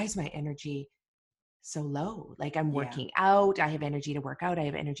 like, why is my energy so low? Like, I'm yeah, working out, I have energy to work out, I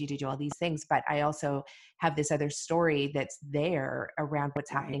have energy to do all these things, but I also have this other story that's there around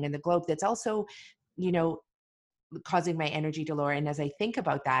what's right. happening in the globe that's also, you know, causing my energy to lower. And as I think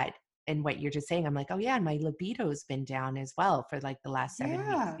about that and what you're just saying, I'm like, oh yeah, and my libido's been down as well for like the last 7 weeks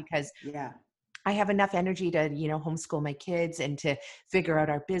Yeah, because yeah, I have enough energy to, homeschool my kids and to figure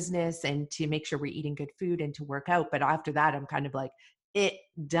out our business and to make sure we're eating good food and to work out. But after that, I'm kind of like, it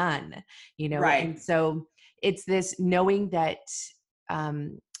done, right. And so it's this knowing that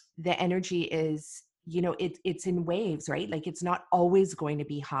um, the energy is, it's in waves, right? Like it's not always going to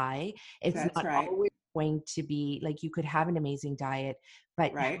be high. It's That's not right. always going to be like you could have an amazing diet,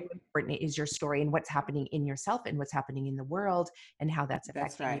 but how Right. important is your story and what's happening in yourself and what's happening in the world and how that's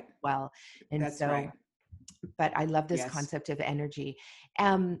That's affecting you right. as well. And That's right. so, but I love this Yes. concept of energy.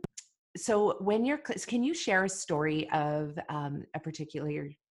 Um, so when can you share a story of a particular,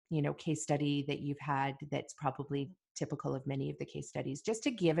 case study that you've had that's probably typical of many of the case studies, just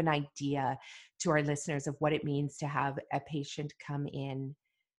to give an idea to our listeners of what it means to have a patient come in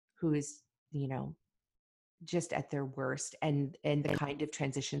who is, you know, just at their worst and the kind of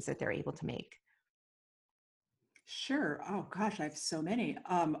transitions that they're able to make. Sure. Oh gosh, I have so many.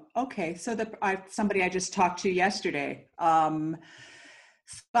 Okay, so somebody I just talked to yesterday.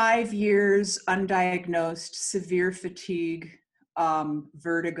 5 years undiagnosed, severe fatigue,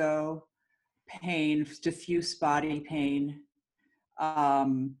 vertigo, pain, diffuse body pain.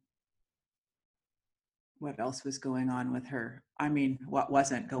 Um, what else was going on with her? I mean, what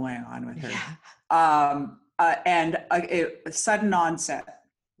wasn't going on with her? Yeah. Sudden onset,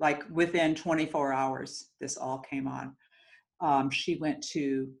 like within 24 hours, this all came on. She went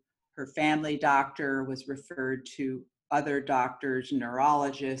to her family doctor, was referred to other doctors,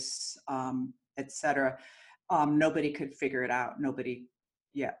 neurologists, etc. Nobody could figure it out. Nobody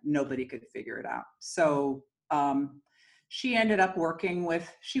could figure it out. So she ended up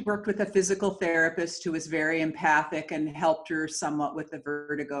she worked with a physical therapist who was very empathic and helped her somewhat with the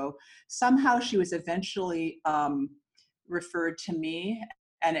vertigo. Somehow she was eventually referred to me.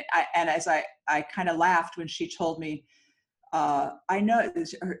 And as I kind of laughed when she told me, I know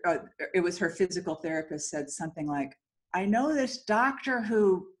it was her physical therapist said something like, I know this doctor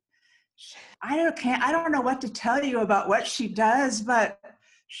who I don't know what to tell you about what she does, but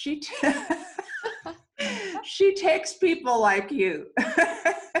she she takes people like you.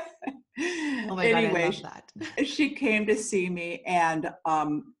 Oh my God, I Anyway, love that. she came to see me, and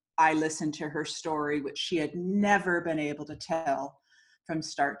I listened to her story, which she had never been able to tell from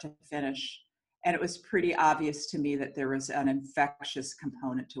start to finish. And it was pretty obvious to me that there was an infectious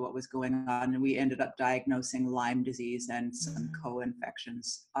component to what was going on. And we ended up diagnosing Lyme disease and some Mm,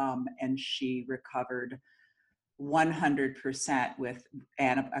 co-infections. And she recovered 100% with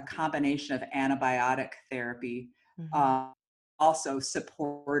a combination of antibiotic therapy. mhm, Uh, Also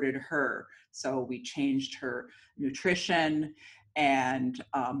supported her. So we changed her nutrition and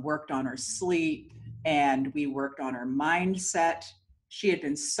worked on her sleep, and we worked on her mindset. She had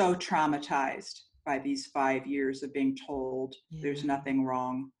been so traumatized by these 5 years of being told there's yeah. nothing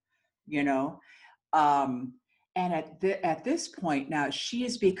wrong, you know. Um, and at this point now, she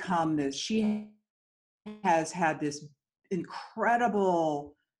has become this. She has had this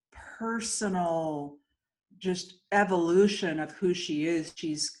incredible personal just evolution of who she is.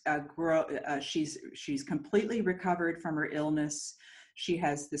 She's completely recovered from her illness. She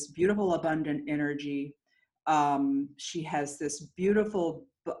has this beautiful abundant energy. She has this beautiful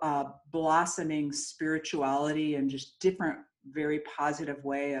blossoming spirituality and just different, very positive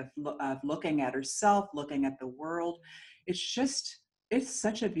way of looking at herself, looking at the world. It's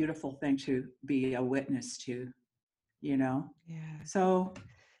such a beautiful thing to be a witness to, you know? Yeah. So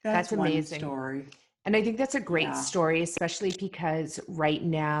that's That's one amazing. story. And I think that's a great Yeah. story, especially because right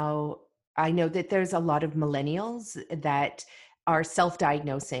now, I know that there's a lot of millennials that are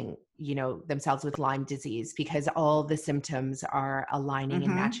self-diagnosing, themselves with Lyme disease because all the symptoms are aligning and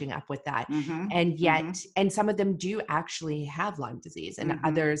Mm-hmm. matching up with that. Mm-hmm. And Mm-hmm. yet, and some of them do actually have Lyme disease and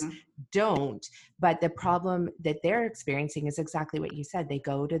others Mm-hmm. don't. But the problem that they're experiencing is exactly what you said. They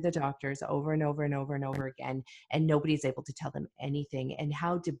go to the doctors over and over and over and over again, and nobody's able to tell them anything. And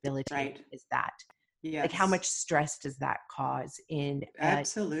how debilitating Right. is that? Like, how Yes. much stress does that cause in a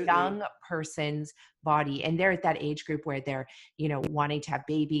Absolutely. young person's body? And they're at that age group where they're, wanting to have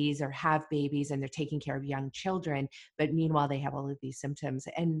babies or have babies, and they're taking care of young children, but meanwhile they have all of these symptoms.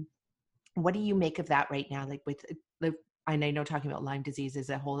 And what do you make of that right now? Like, with the, and I know talking about Lyme disease is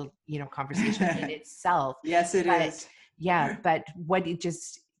a whole, conversation in itself, Yes, it but is. yeah, but what you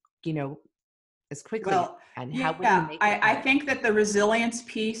just, you know, as quickly as Well, you can, what do you yeah, make of I that? think that the resilience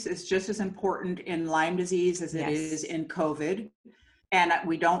piece is just as important in Lyme disease as it is Yes. in COVID. And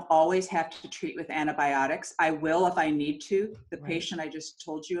we don't always have to treat with antibiotics. I will if I need to. The Right. patient I just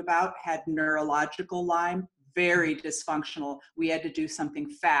told you about had neurological Lyme, very dysfunctional. We had to do something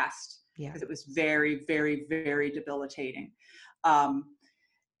fast Yeah. because it was very, very, very debilitating. Um,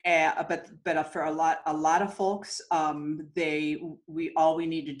 but for a lot of folks, we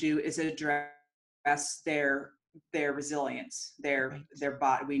need to do is address their resilience, Right. their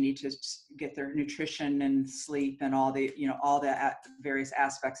body. We need to get their nutrition and sleep and all the various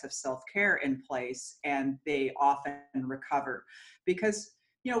aspects of self-care in place, and they often recover because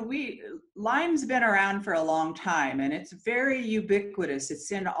Lyme's been around for a long time, and it's very ubiquitous.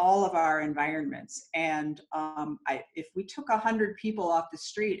 It's in all of our environments. And if we took 100 people off the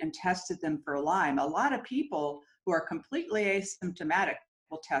street and tested them for Lyme, a lot of people who are completely asymptomatic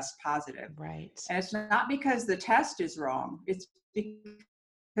will test positive. Right. And it's not because the test is wrong. It's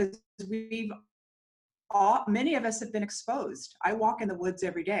because many of us have been exposed. I walk in the woods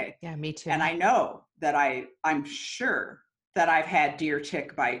every day, Yeah, me and too. I know that I'm sure that I've had deer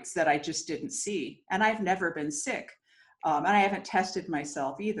tick bites that I just didn't see, and I've never been sick, and I haven't tested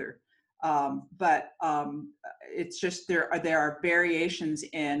myself either. But it's just there are variations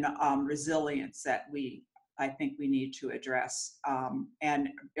in resilience that I think we need to address, and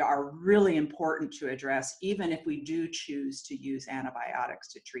are really important to address, even if we do choose to use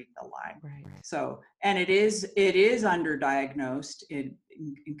antibiotics to treat the Lyme. Right. So, and it is underdiagnosed in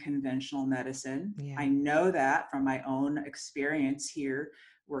conventional medicine. Yeah. I know that from my own experience here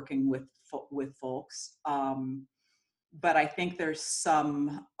working with folks. But I think there's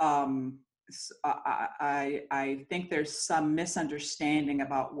some I think there's some misunderstanding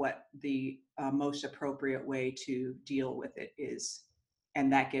about what the most appropriate way to deal with it is,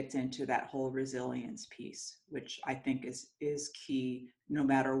 and that gets into that whole resilience piece, which I think is key, no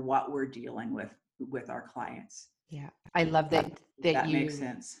matter what we're dealing with our clients. Yeah. I love that That makes you,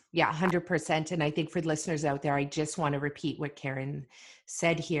 sense. yeah, 100%. And I think for listeners out there, I just want to repeat what Karen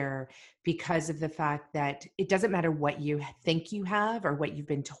said here, because of the fact that it doesn't matter what you think you have or what you've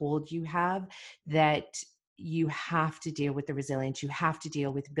been told you have, that you have to deal with the resilience. You have to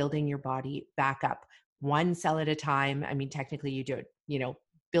deal with building your body back up one cell at a time. I mean, technically you do it,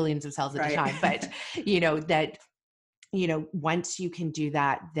 billions of cells at a Right. time, but that once you can do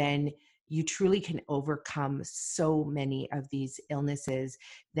that, then you truly can overcome so many of these illnesses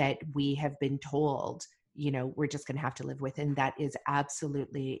that we have been told, we're just going to have to live with. And that is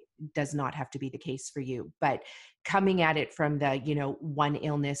absolutely does not have to be the case for you. But coming at it from the, one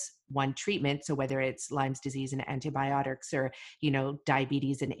illness, one treatment. So whether it's Lyme's disease and antibiotics, or,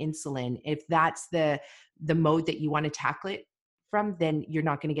 diabetes and insulin, if that's the mode that you want to tackle it from, then you're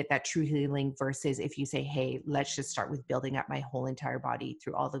not going to get that true healing, versus if you say, hey, let's just start with building up my whole entire body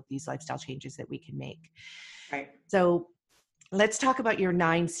through all of these lifestyle changes that we can make. Right. So let's talk about your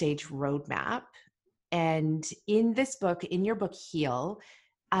 9-stage roadmap. And in this book, in your book Heal,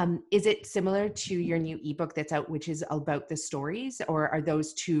 is it similar to your new ebook that's out, which is about the stories, or are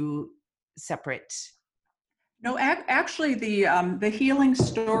those two separate? No, actually, the Healing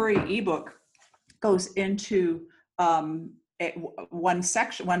Story ebook goes into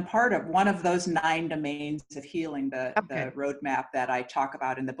one part of one of those 9 domains of healing, the Okay. roadmap that I talk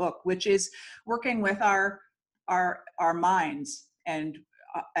about in the book, which is working with our minds and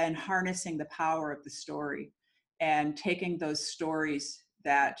harnessing the power of the story, and taking those stories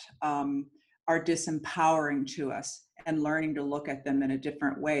that are disempowering to us, and learning to look at them in a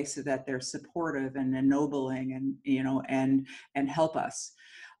different way so that they're supportive and ennobling and, and help us.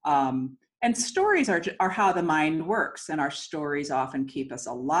 And stories are how the mind works, and our stories often keep us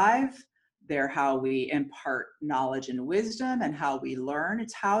alive. They're how we impart knowledge and wisdom and how we learn.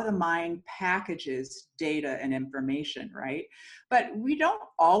 It's how the mind packages data and information, right? But we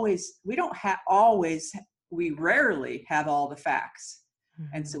rarely have all the facts.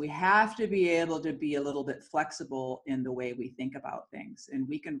 And so we have to be able to be a little bit flexible in the way we think about things. And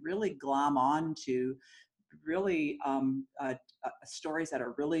we can really glom on to really stories that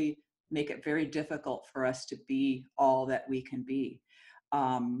are really make it very difficult for us to be all that we can be.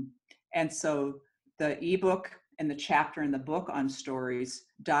 And so the ebook and the chapter in the book on stories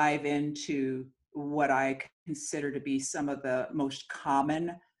dive into what I consider to be some of the most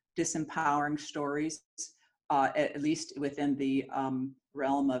common disempowering stories, at least within the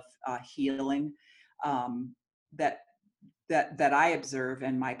realm of healing, that I observe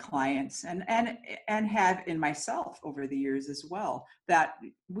in my clients and have in myself over the years as well. That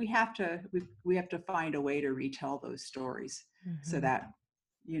we have to find a way to retell those stories, so that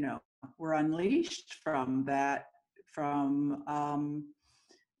we're unleashed from that, from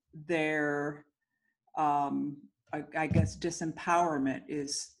their I guess disempowerment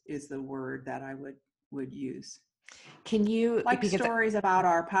is the word that I would use. Can you, Like because stories about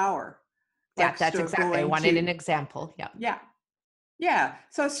our power. yeah, Like that's exactly, I wanted an example. Yeah. Yeah.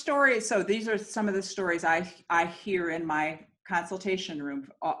 So stories. So these are some of the stories I hear in my consultation room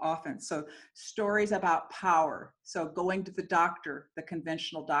often. So stories about power. So going to the doctor, the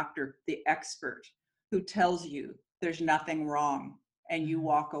conventional doctor, the expert who tells you there's nothing wrong, and you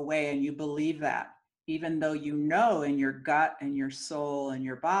walk away and you believe that, even though in your gut and your soul and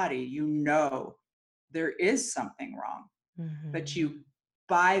your body, there is something wrong, but you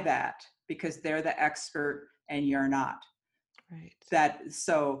buy that because they're the expert and you're not. Right.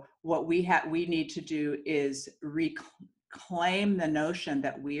 So what we need to do is reclaim the notion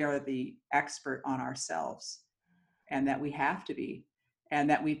that we are the expert on ourselves, and that we have to be, and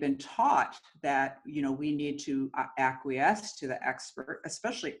that we've been taught that we need to acquiesce to the expert,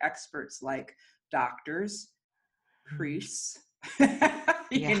 especially experts like doctors, priests,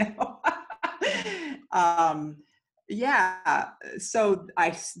 you know. Yeah. So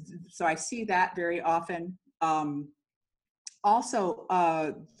I see that very often. Also,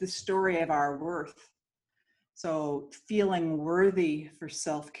 the story of our worth. So feeling worthy for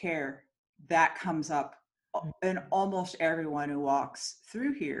self-care, that comes up in almost everyone who walks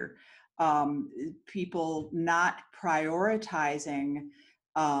through here. People not prioritizing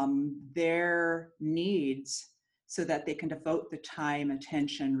their needs so that they can devote the time,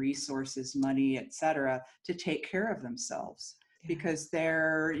 attention, resources, money, etc., to take care of themselves. Because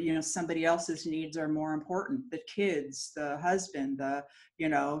they're, somebody else's needs are more important. The kids, the husband, the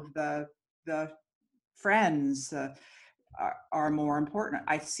friends are more important.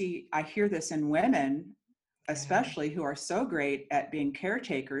 I hear this in women, especially, who are so great at being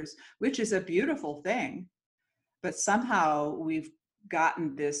caretakers, which is a beautiful thing. But somehow we've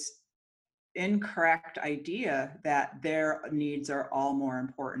gotten this incorrect idea that their needs are all more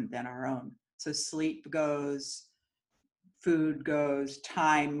important than our own. So sleep goes, food goes,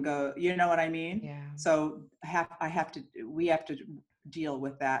 time goes, you know what I mean? Yeah. So we have to deal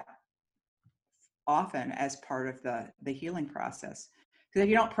with that often as part of the healing process. Because if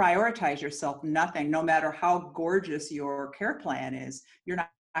you don't prioritize yourself, no matter how gorgeous your care plan is, you're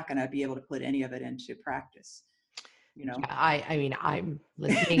not going to be able to put any of it into practice. Yeah, I mean, I'm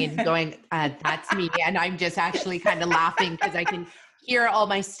listening and going, that's me. And I'm just actually kind of laughing because I can hear all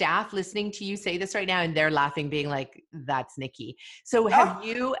my staff listening to you say this right now, and they're laughing, being like, that's Nikki. So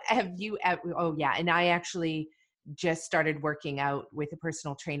oh yeah. And I actually just started working out with a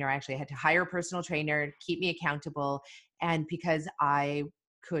personal trainer. I actually had to hire a personal trainer to keep me accountable. And because I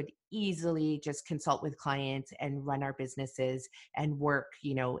could easily just consult with clients and run our businesses and work,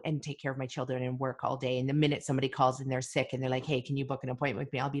 and take care of my children and work all day. And the minute somebody calls and they're sick and they're like, hey, can you book an appointment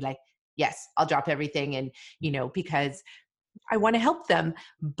with me? I'll be like, yes, I'll drop everything. And, because I want to help them,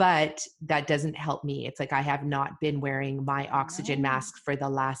 but that doesn't help me. It's like I have not been wearing my oxygen mask for the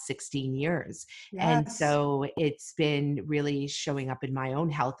last 16 years. Yes. And so it's been really showing up in my own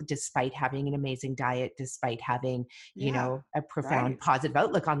health, despite having an amazing diet, despite having, a profound positive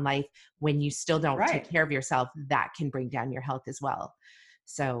outlook on life. When you still don't take care of yourself, that can bring down your health as well.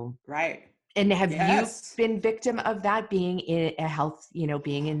 So, and have you been victim of that, being in a health,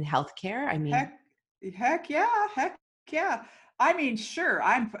 being in healthcare? I mean, heck yeah. I mean, sure,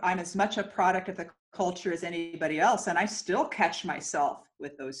 I'm as much a product of the culture as anybody else, and I still catch myself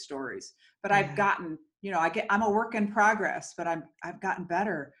with those stories. But I've Yeah. gotten, I'm a work in progress, but I've gotten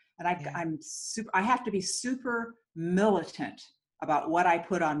better. And Yeah. I have to be super militant about what I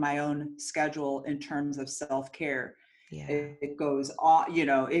put on my own schedule in terms of self-care. Yeah. It goes on,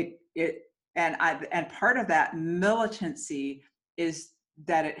 and part of that militancy is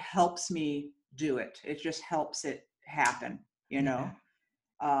that it helps me do it. It just helps it happen, you Yeah. know.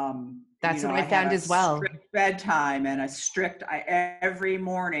 That's what I I have found a as well. strict bedtime and every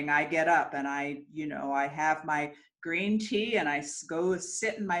morning I get up and I have my green tea and I go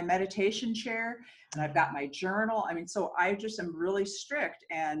sit in my meditation chair and I've got my journal. I mean, so I just am really strict,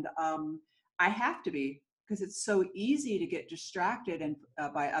 and I have to be, because it's so easy to get distracted and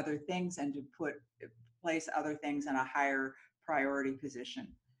by other things, and to place other things in a higher priority position,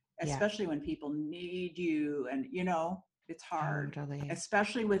 Yeah, especially when people need you, and it's hard, totally.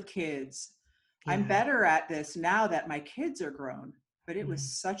 especially with kids. I'm Yeah. better at this now that my kids are grown, but it was Mm.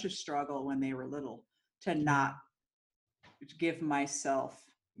 such a struggle when they were little to Yeah. not give myself,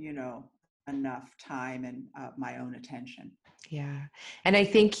 enough time and my own attention. Yeah. And I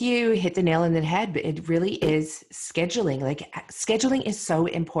think you hit the nail on the head, but it really is scheduling. Like scheduling is so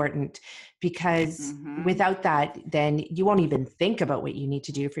important because Hmm. without that, then you won't even think about what you need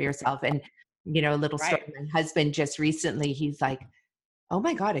to do for yourself. And, a little story, Right. my husband just recently, he's like, oh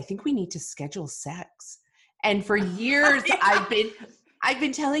my God, I think we need to schedule sex. And for years Yeah. I've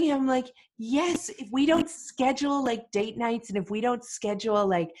been telling him like, yes, if we don't schedule like date nights and if we don't schedule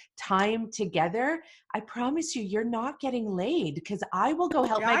like time together, I promise you, you're not getting laid, because I will go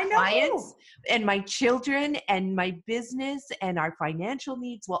help Yeah, my I clients know. and my children and my business and our financial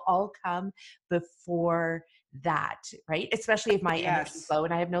needs will all come before that, right? Especially if my energy's Yes. low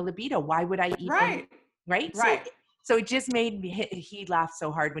and I have no libido. Why would I even, Right. right? Right. So it just made me, he laughed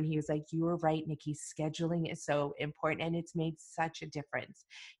so hard when he was like, you were right, Nikki, scheduling is so important and it's made such a difference.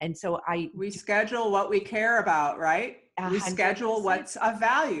 And so I We do schedule what we care about, right? We schedule 100%. what's of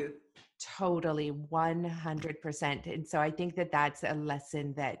value. Totally, 100%. And so I think that that's a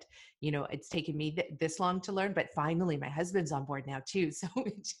lesson that, it's taken me this long to learn, but finally my husband's on board now too. So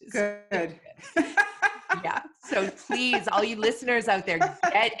it just, Good. yeah. So please, all you listeners out there,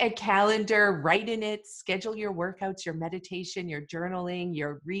 get a calendar, write in it, schedule your workouts, your meditation, your journaling,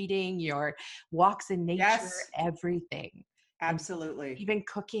 your reading, your walks in nature, Yes, everything. And absolutely. even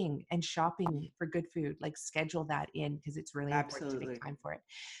cooking and shopping for good food, like schedule that in, because it's really important to make Absolutely. time for it.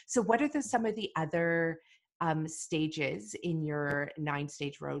 So what are some of the other stages in your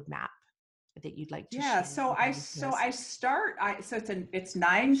 9-stage roadmap that you'd like to Yeah, share so with I our so listeners? I start I so it's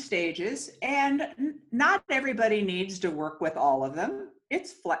 9 stages, and not everybody needs to work with all of them.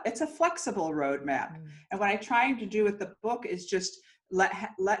 It's a flexible roadmap. Mm. And what I'm trying to do with the book is just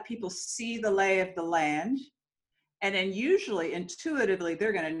let people see the lay of the land, and then usually intuitively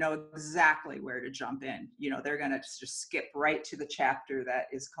they're going to know exactly where to jump in. They're going to just skip right to the chapter that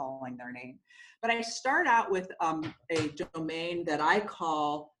is calling their name. But I start out with a domain that I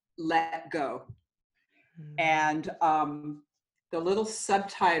call let go. Mm. And the little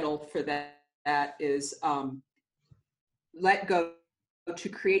subtitle for that is let go to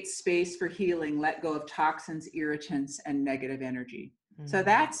create space for healing, let go of toxins, irritants, and negative energy. So Mm.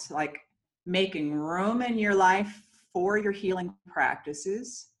 that's like making room in your life for your healing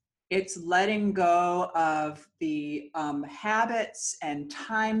practices. It's letting go of the habits and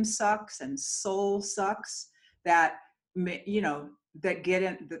time sucks and soul sucks that, that get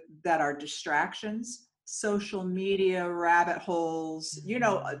in, that are distractions, social media, rabbit holes, the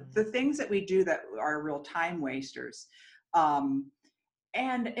Mhm. things that we do that are real time wasters. Um,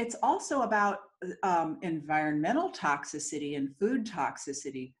 and it's also about environmental toxicity and food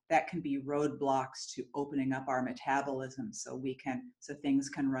toxicity that can be roadblocks to opening up our metabolism, so things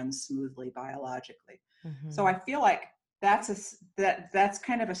can run smoothly biologically. So Mhm. I feel like that's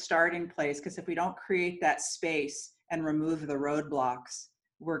kind of a starting place, because if we don't create that space and remove the roadblocks,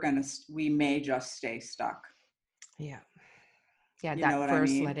 we may just stay stuck. Yeah. Yeah, You know that what I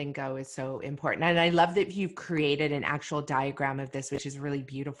first mean? letting go is so important. And I love that you've created an actual diagram of this, which is really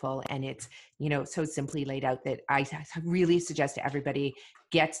beautiful. And it's, so simply laid out that really suggest to everybody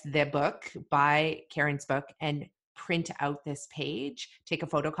gets the book, buy Karen's book and print out this page, take a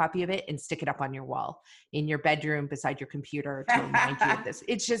photocopy of it and stick it up on your wall in your bedroom beside your computer to remind you of this.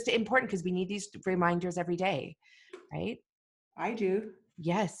 It's just important because we need these reminders every day, right? I do.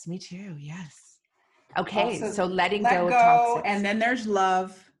 Yes, me too. Yes. Okay, So so letting go let of go, toxics. and then there's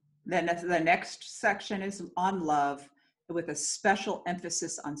love. Then the next section is on love, with a special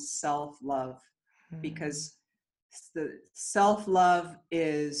emphasis on self-love, Mm. because the self-love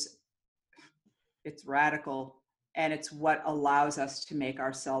it's radical. And it's what allows us to make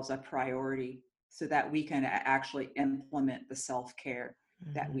ourselves a priority so that we can actually implement the self-care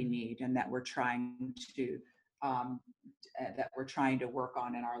that we Mhm. need and um, that we're trying to work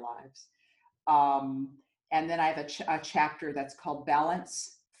on in our lives. Um, and then I have a chapter that's called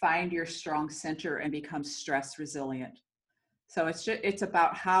Balance, Find Your Strong Center and Become Stress Resilient. So it's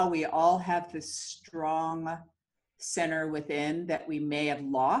about how we all have this strong center within that we may have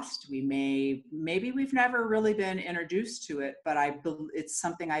lost. Maybe we've never really been introduced to it, but it's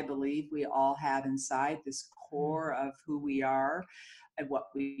something I believe we all have inside, this core Mhm. of who we are and what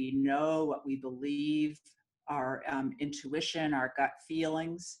we know, what we believe, our intuition, our gut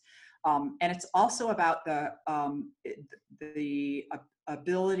feelings. And it's also about the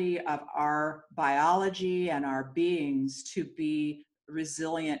ability of our biology and our beings to be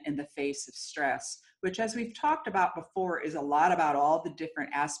resilient in the face of stress, which, as we've talked about before, is a lot about all the different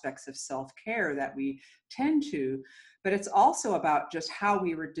aspects of self-care that we tend to, but it's also about just how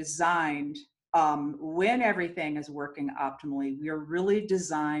we were designed. When everything is working optimally, we are really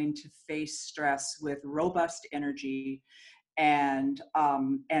designed to face stress with robust energy and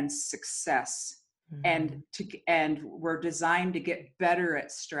success, Mhm. and we're designed to get better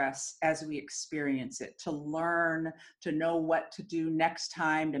at stress as we experience it, to learn, to know what to do next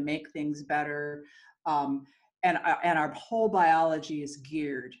time to make things better. um, and our whole biology is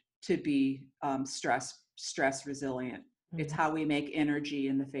geared to be stress resilient. It's Mhm. how we make energy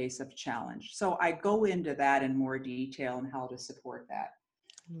in the face of challenge. So I go into that in more detail and how to support that.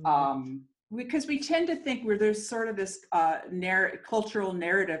 Love. Because we tend to think where there's sort of this cultural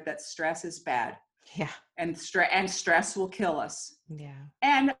narrative that stress is bad, Yeah. and stress will kill us. Yeah.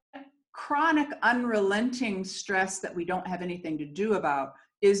 And chronic, unrelenting stress that we don't have anything to do about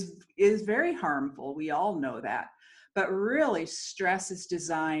is very harmful. We all know that. But really, stress is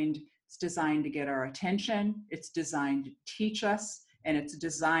designed. It's designed to get our attention. It's designed to teach us, and it's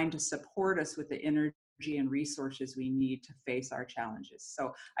designed to support us with the energy and resources we need to face our challenges.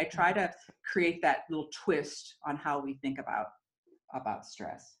 So I try to create that little twist on how we think about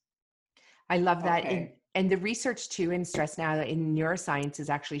stress. I love that. Okay. And the research too in stress now in neuroscience is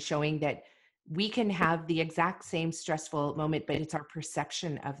actually showing that we can have the exact same stressful moment, but it's our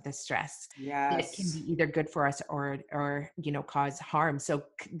perception of the stress that can be Yes. either good for us or cause harm. So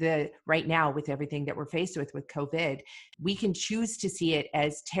the right now with everything that we're faced with COVID, we can choose to see it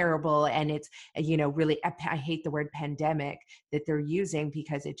as terrible, and it's really I hate the word pandemic that they're using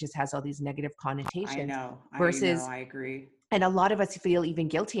because it just has all these negative I connotations know. I know. versus, I agree. and a lot of us feel even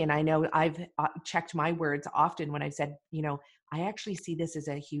guilty. And I know I've checked my words often when I've said, I actually see this as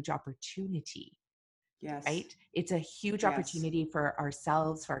a huge opportunity, Yes. right? It's a huge Yes. opportunity for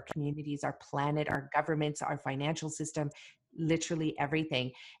ourselves, for our communities, our planet, our governments, our financial system, literally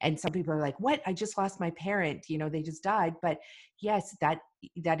everything. And some people are like, what? I just lost my parent, they just died. But yes,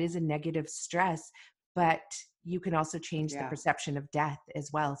 that is a negative stress, but you can also change the Yeah. perception of death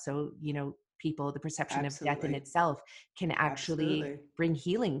as well. So, people, the perception of death in Absolutely. itself can actually Absolutely. bring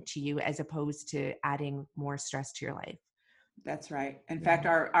healing to you as opposed to adding more stress to your life. That's right. In Yeah. fact,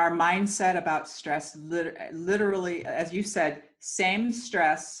 our mindset about stress, literally, as you said, same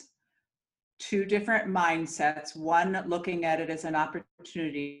stress, two different mindsets, one looking at it as an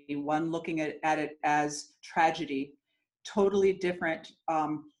opportunity, one looking at it as tragedy, totally different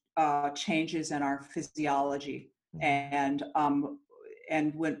changes in our physiology. Yeah.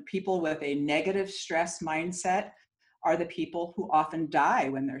 And when people with a negative stress mindset are the people who often die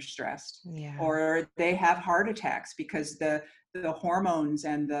when they're stressed, Yeah. or they have heart attacks because the hormones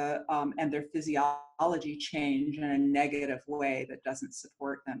and their physiology change in a negative way that doesn't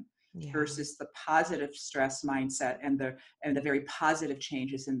support them, Yeah. versus the positive stress mindset and the very positive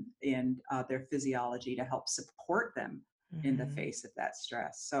changes in their physiology to help support them in the Mhm. face of that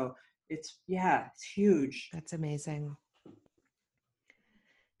stress. So it's huge. That's amazing.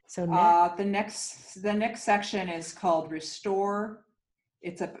 So next, The next section is called Restore.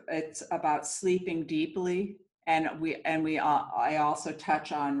 It's about sleeping deeply, and I also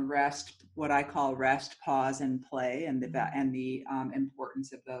touch on rest, what I call rest, pause, and play, and the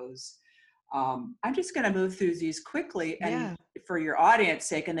importance of those. I'm just going to move through these quickly, and yeah. for your audience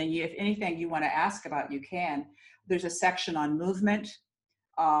sake, and then if anything you want to ask about, you can. There's a section on movement,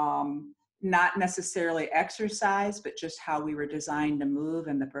 um, not necessarily exercise, but just how we were designed to move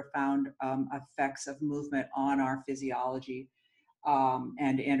and the profound effects of movement on our physiology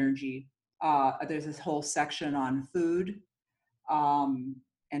and energy. There's this whole section on food um,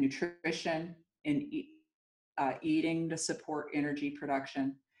 and nutrition and eating to support energy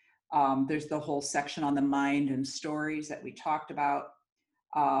production. There's the whole section on the mind and stories that we talked about.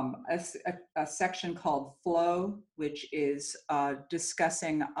 a section called Flow, which is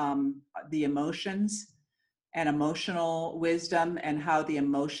discussing the emotions and emotional wisdom and how the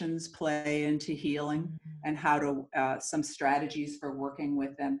emotions play into healing Mhm. and how to some strategies for working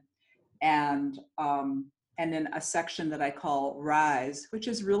with them. And then a section that I call Rise, which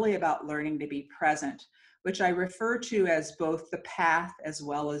is really about learning to be present, which I refer to as both the path as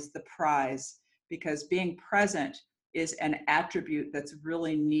well as the prize, because being present is an attribute that's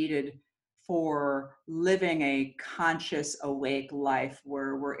really needed for living a conscious, awake life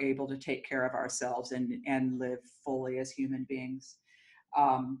where we're able to take care of ourselves and live fully as human beings.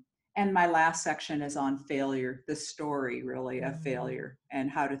 Um, and my last section is on failure, the story really of Mm, failure,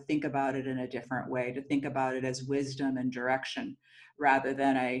 and how to think about it in a different way, to think about it as wisdom and direction rather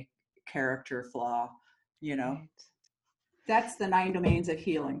than a character flaw. You know, right. that's the 9 domains of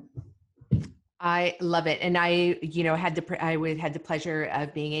healing. I love it, and I had the pleasure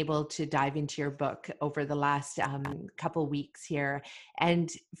of being able to dive into your book over the last couple weeks here.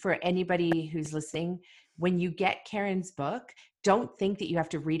 And for anybody who's listening, when you get Karen's book, don't think that you have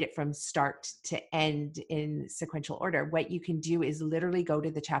to read it from start to end in sequential order. What you can do is literally go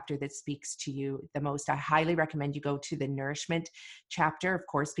to the chapter that speaks to you the most. I highly recommend you go to the nourishment chapter, of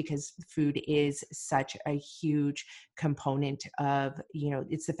course, because food is such a huge component of,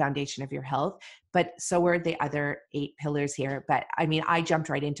 it's the foundation of your health, but so are the other 8 pillars here. But I mean, I jumped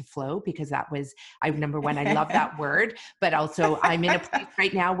right into flow because number one, I love that word, but also I'm in a place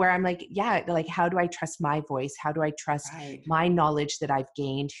right now where I'm like, yeah, like, how do I trust my voice? How do I trust Right. my knowledge that I've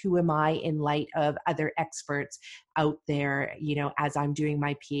gained? Who am I in light of other experts out there? As I'm doing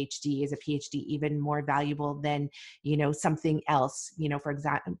my PhD, is a PhD even more valuable than, something else? For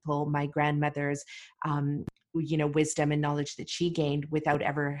example, my grandmother's, wisdom and knowledge that she gained without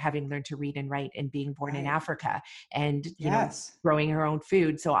ever having learned to read and write and being born in Right. Africa and, Yes. growing her own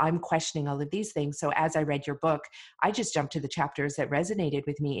food. So I'm questioning all of these things. So as I read your book, I just jumped to the chapters that resonated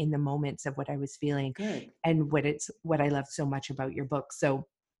with me in the moments of what I was feeling Good. and what I love so much about your book. So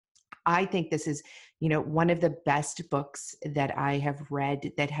I think this is, one of the best books that I have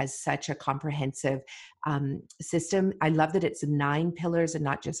read that has such a comprehensive system. I love that it's 9 pillars and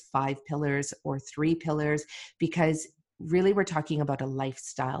not just 5 pillars or 3 pillars, because really we're talking about a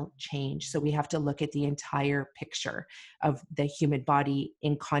lifestyle change. So we have to look at the entire picture of the human body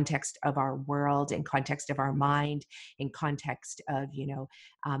in context of our world, in context of our mind, in context of,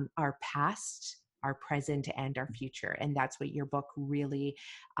 our past, our present, and our future. And that's what your book really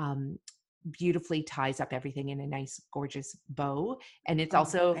um, beautifully ties up everything in a nice, gorgeous bow. And it's Oh,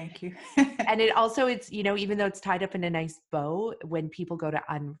 also thank you. it's, even though it's tied up in a nice bow, when people go to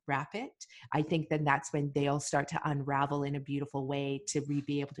unwrap it, I think then that's when they'll start to unravel in a beautiful way to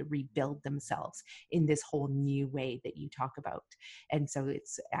be able to rebuild themselves in this whole new way that you talk about. And so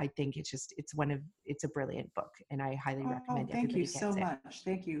I think it's a brilliant book, and I highly Oh, recommend thank you everybody so gets it. much.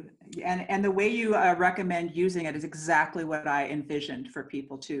 Thank you. And the way you recommend using it is exactly what I envisioned for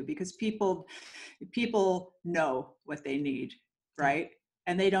people too, because people know what they need, Yeah. right?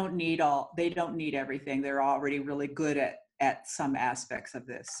 And they don't need everything. They're already really good at some aspects of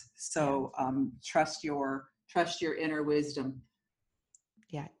this. Yeah. So trust your inner wisdom.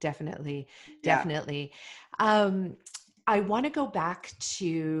 Yeah, definitely. Yeah. Definitely. Um, I want to go back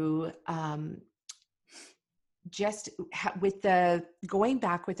to just with the going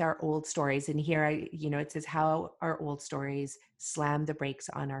back with our old stories. And here it says how our old stories slam the brakes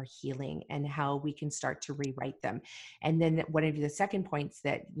on our healing and how we can start to rewrite them. And then one of the second points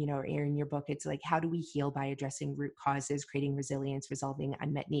that, are in your book, it's like, how do we heal by addressing root causes, creating resilience, resolving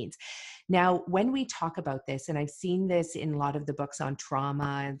unmet needs? Now, when we talk about this, and I've seen this in a lot of the books on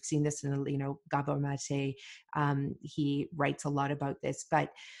trauma, I've seen this in, Gabor Mate, he writes a lot about this,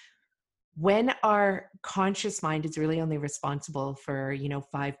 but when our conscious mind is really only responsible for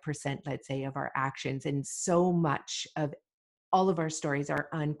 5%, let's say, of our actions, and so much of all of our stories are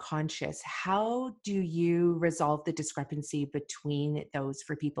unconscious, how do you resolve the discrepancy between those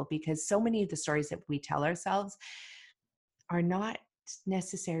for people? Because so many of the stories that we tell ourselves are not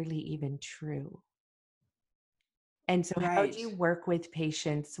necessarily even true. And so how do Right. you work with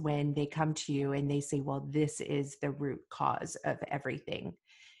patients when they come to you and they say, well, this is the root cause of everything?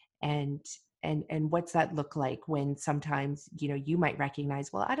 And and what's that look like when sometimes, you might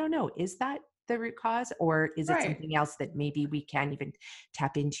recognize, well, I don't know, is that the root cause, or is it Right. something else that maybe we can't even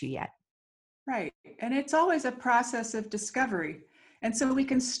tap into yet? Right. And it's always a process of discovery. And so we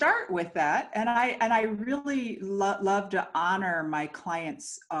can start with that. And I really love to honor my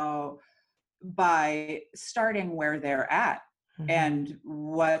clients by starting where they're at Mhm. and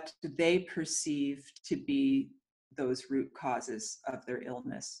what they perceive to be those root causes of their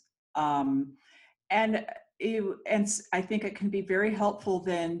illness. Um, and I think it can be very helpful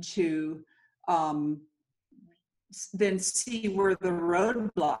then to um, then see where the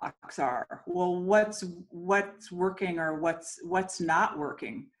roadblocks are. Well, what's working or what's not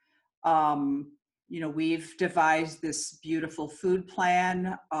working. We've devised this beautiful food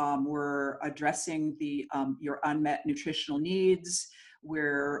plan. We're addressing your unmet nutritional needs.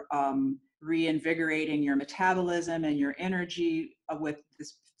 We're reinvigorating your metabolism and your energy with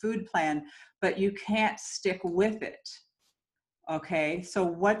this food plan, but you can't stick with it. Okay, so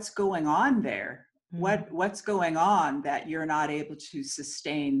what's going on there? What's going on that you're not able to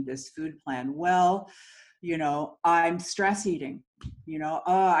sustain this food plan? Well, I'm stress eating.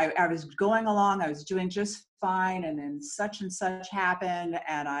 I was going along, I was doing just fine, and then such and such happened,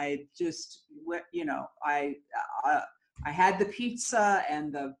 and I just, I had the pizza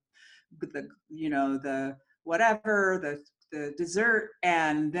and the whatever, the dessert,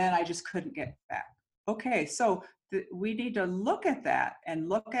 and then I just couldn't get back. Okay, so we need to look at that and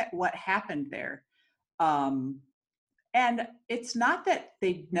look at what happened there. And it's not that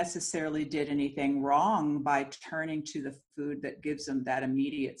they necessarily did anything wrong by turning to the food that gives them that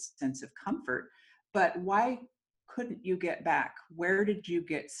immediate sense of comfort, but why couldn't you get back? Where did you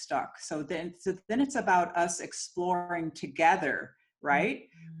get stuck? So then it's about us exploring together, right?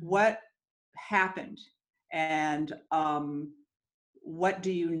 What happened, and what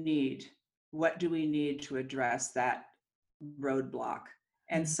do you need? What do we need to address that roadblock?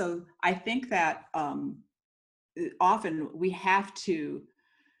 And so I think that often we have to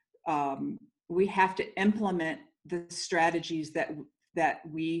implement the strategies that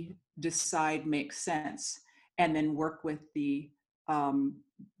we decide make sense, and then work with the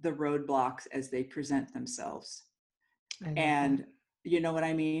roadblocks as they present themselves. And you know what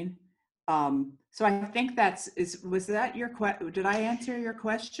I mean? So I think was that your question? Did I answer your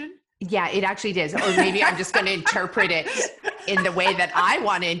question? Yeah, it actually does. Or maybe I'm just going to interpret it in the way that I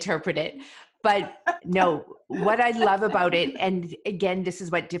want to interpret it. But no, what I love about it, and again, this is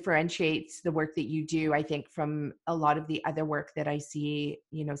what differentiates the work that you do, I think, from a lot of the other work that I see,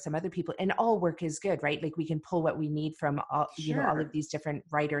 some other people, and all work is good, right? Like we can pull what we need from all, Sure. all of these different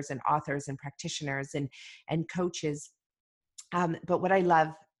writers and authors and practitioners and coaches. But what I love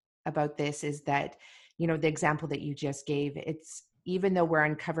about this is that, the example that you just gave, it's, even though we're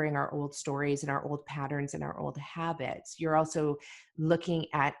uncovering our old stories and our old patterns and our old habits, you're also looking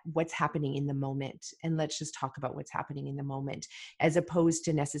at what's happening in the moment. And let's just talk about what's happening in the moment, as opposed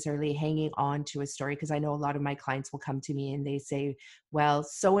to necessarily hanging on to a story. Because I know a lot of my clients will come to me and they say, well,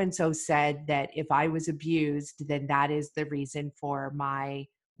 so-and-so said that if I was abused, then that is the reason for my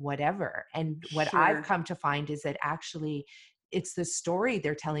whatever. And what Sure. I've come to find is that actually it's the story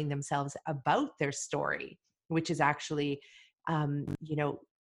they're telling themselves about their story, which is actually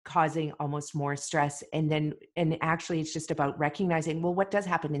causing almost more stress. And actually it's just about recognizing, well, what does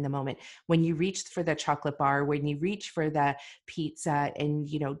happen in the moment when you reach for the chocolate bar, when you reach for the pizza, and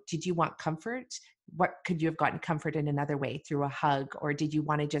did you want comfort? What could you have gotten comfort in another way, through a hug? Or did you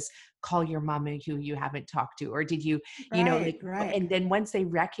want to just call your mom who you haven't talked to? Or did you, Right. And then once they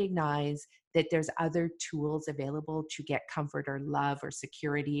recognize that there's other tools available to get comfort or love or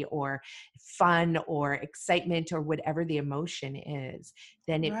security or fun or excitement or whatever the emotion is,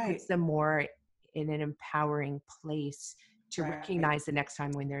 then it puts them more in an empowering place to recognize the next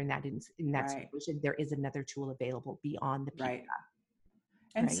time when they're in that situation, there is another tool available beyond the pizza. Right.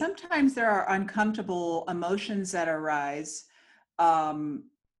 And sometimes there are uncomfortable emotions that arise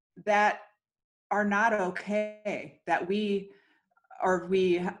that are not okay, that we've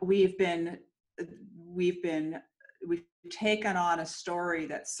taken on a story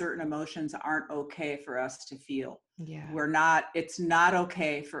that certain emotions aren't okay for us to feel. Yeah. It's not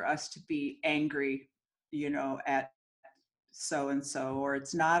okay for us to be angry, at so-and-so, or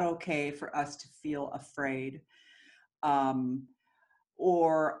it's not okay for us to feel afraid.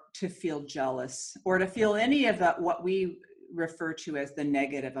 Or to feel jealous, or to feel any of what we refer to as the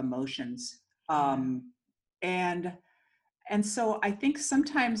negative emotions. And so I think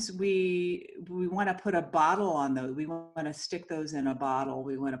sometimes we want to put a bottle on those. We want to stick those in a bottle.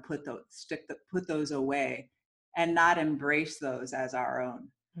 We want to put those away and not embrace those as our own.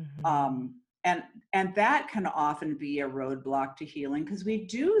 And that can often be a roadblock to healing, because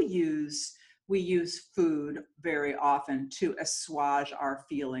we use food very often to assuage our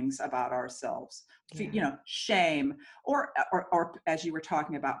feelings about ourselves, shame, or as you were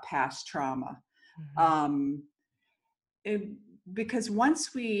talking about, past trauma. Because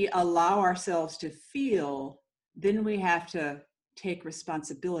once we allow ourselves to feel, then we have to take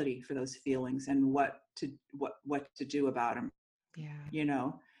responsibility for those feelings and what to do about them. Yeah. You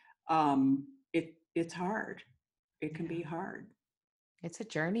know, it's hard. It can be hard. It's a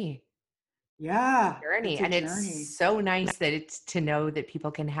journey. Yeah, Journey. it's a And it's journey. so nice that it's to know that people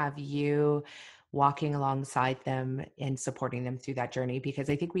can have you walking alongside them and supporting them through that journey, because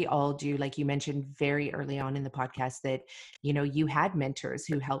I think we all do. Like you mentioned very early on in the podcast that, you know, you had mentors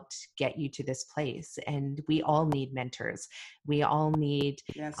who helped get you to this place, and we all need mentors. We all need,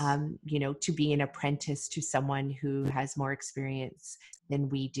 Yes. you know, to be an apprentice to someone who has more experience than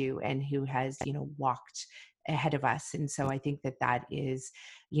we do and who has, you know, walked ahead of us. And so I think that that is,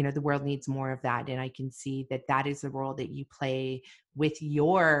 you know, the world needs more of that. And I can see that that is the role that you play with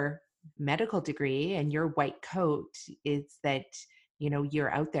your medical degree and your white coat, is that, you know,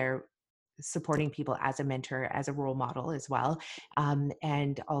 you're out there supporting people as a mentor, as a role model as well.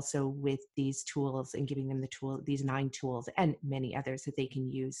 And also with these tools and giving them the tool, these 9 tools and many others that they can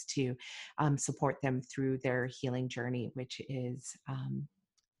use to support them through their healing journey, which is,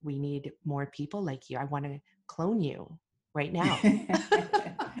 we need more people like you. I want to clone you right now.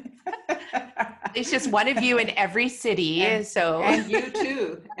 It's just one of you in every city. and, So, and you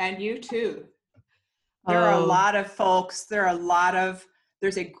too. And you too. There are a lot of folks,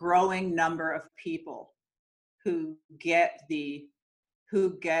 there's a growing number of people who get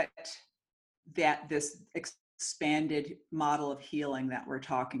that this expanded model of healing that we're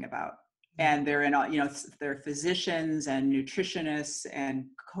talking about. And they're in, you know, they're physicians and nutritionists and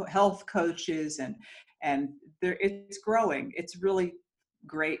health coaches, and it's growing. It's really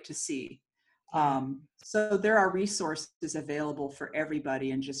great to see. So there are resources available for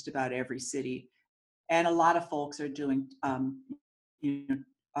everybody in just about every city. And a lot of folks are doing,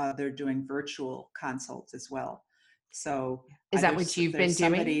 they're doing virtual consults as well. So is that what you've been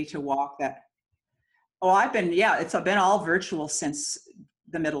somebody doing? to walk that. Oh, it's been all virtual since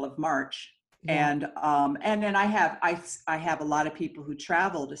the middle of March. Yeah. And then I have a lot of people who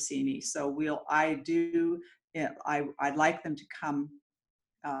travel to see me. So I'd like them to come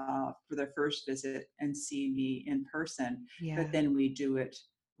for their first visit and see me in person, but then we do it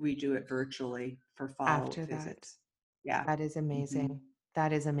virtually for follow-up visits. Yeah. That is amazing. Mm-hmm.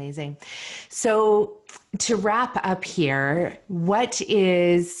 That is amazing. So to wrap up here, what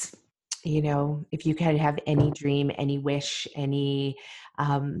is, you know, if you could have any dream, any wish, any,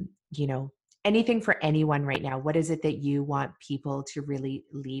 you know, anything for anyone right now, what is it that you want people to really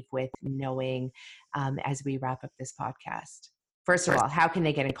leave with knowing as we wrap up this podcast? First of all, how can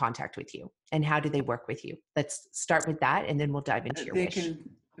they get in contact with you and how do they work with you? Let's start with that and then we'll dive into your wish. They can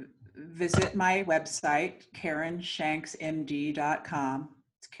visit my website, KarenShanksMD.com.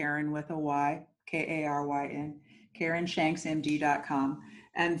 It's Karen with a Y, Karyn, KarenShanksMD.com.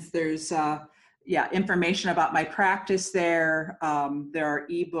 And there's information about my practice there. There are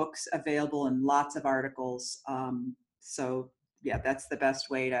ebooks available and lots of articles. So yeah, that's the best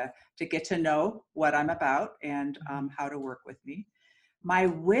way to get to know what I'm about and how to work with me. My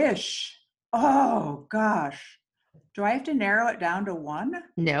wish, oh gosh, do I have to narrow it down to one?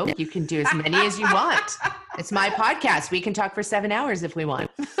 No, you can do as many as you want. It's my podcast. We can talk for 7 hours if we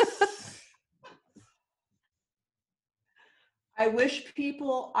want. I wish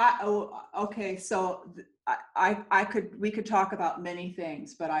people, we could talk about many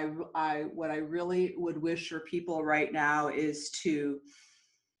things, but what I really would wish for people right now is to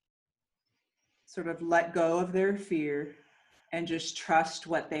sort of let go of their fear and just trust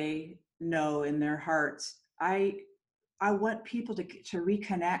what they know in their hearts. I want people to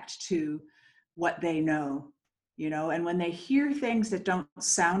reconnect to what they know, you know, and when they hear things that don't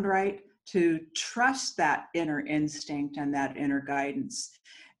sound right, to trust that inner instinct and that inner guidance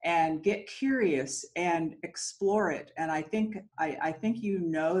and get curious and explore it. And I think you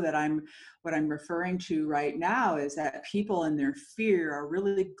know that what I'm referring to right now is that people in their fear are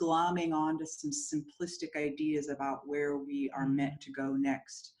really glomming onto some simplistic ideas about where we are meant to go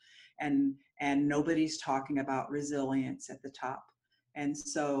next. And nobody's talking about resilience at the top. And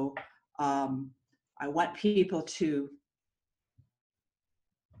so I want people to,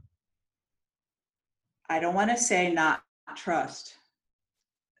 I don't want to say not trust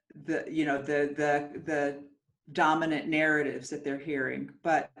the dominant narratives that they're hearing,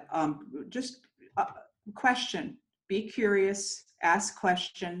 but just question, be curious, ask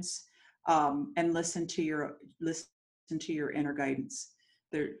questions, and listen to your inner guidance.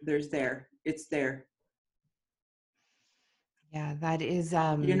 It's there. Yeah, that is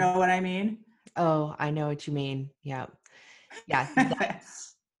you know what I mean? Oh, I know what you mean. Yeah.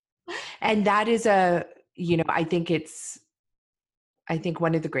 And that is I think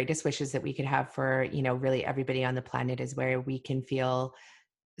one of the greatest wishes that we could have for, you know, really everybody on the planet is where we can feel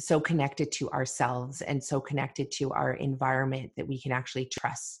so connected to ourselves and so connected to our environment that we can actually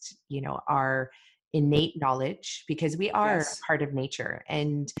trust, our innate knowledge, because we are a Yes. part of nature.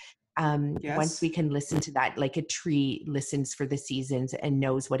 And once we Yes. can listen to that, like a tree listens for the seasons and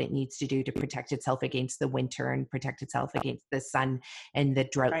knows what it needs to do to protect itself against the winter and protect itself against the sun and the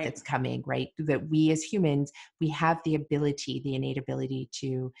drought Right. that's coming, right? That we as humans, we have the ability, the innate ability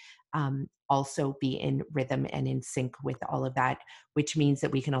to also be in rhythm and in sync with all of that, which means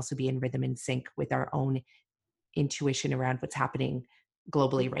that we can also be in rhythm and sync with our own intuition around what's happening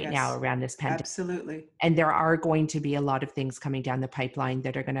globally right now Yes. around this pandemic. Absolutely. And there are going to be a lot of things coming down the pipeline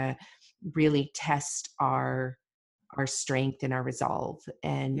that are going to really test our strength and our resolve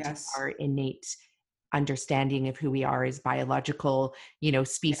and Yes. our innate understanding of who we are as biological,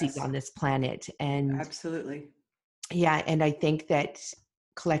 species Yes. on this planet. And Absolutely. yeah, and I think that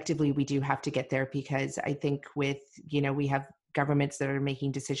collectively we do have to get there, because I think with, we have governments that are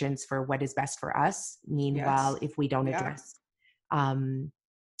making decisions for what is best for us. Meanwhile, Yes. if we don't Yeah. um,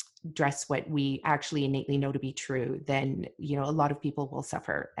 address what we actually innately know to be true, then, a lot of people will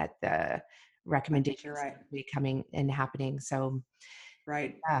suffer at the I think you're recommendations right. becoming and happening. So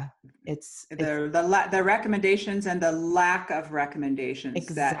Right. yeah, it's The recommendations and the lack of recommendations,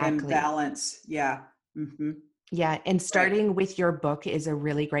 that exactly. imbalance. Yeah. Hmm. Yeah, and Right. starting with your book is a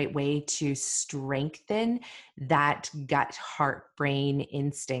really great way to strengthen that gut, heart, brain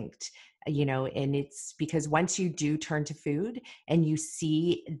instinct. And it's because once you do turn to food and you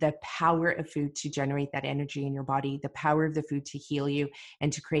see the power of food to generate that energy in your body, the power of the food to heal you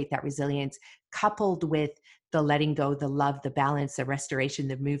and to create that resilience, coupled with the letting go, the love, the balance, the restoration,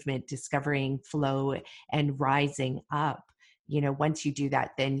 the movement, discovering flow and rising up, once you do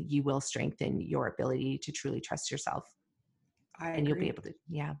that, then you will strengthen your ability to truly trust yourself, I and you'll be agree. able to,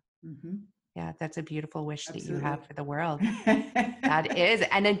 yeah, Hmm. yeah, that's a beautiful wish that you have Absolutely. for the world. That is,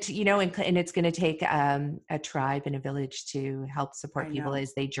 and then, and it's going to take a tribe and a village to help I support people know.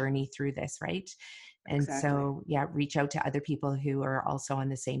 as they journey through this, right? And Exactly. so, yeah, reach out to other people who are also on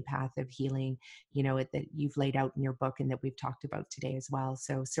the same path of healing, that you've laid out in your book and that we've talked about today as well.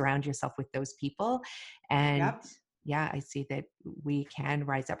 So surround yourself with those people. And Yep. yeah, I see that we can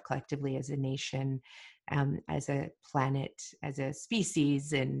rise up collectively as a nation, as a planet, as a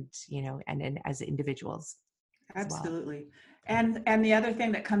species, and, and then as individuals as well. Absolutely. And the other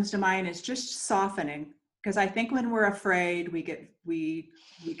thing that comes to mind is just softening, because I think when we're afraid, we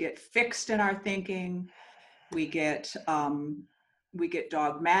get fixed in our thinking. We get we get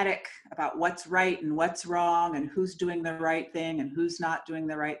dogmatic about what's right and what's wrong and who's doing the right thing and who's not doing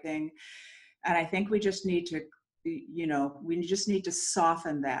the right thing. And I think we just need to, we just need to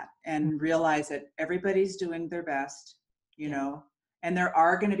soften that Mm, and realize that everybody's doing their best, you yeah, know, and there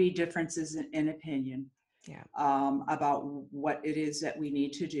are going to be differences in opinion yeah. about what it is that we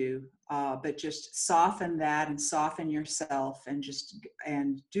need to do. But just soften that and soften yourself and just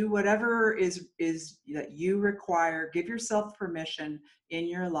and do whatever is that you require. Give yourself permission in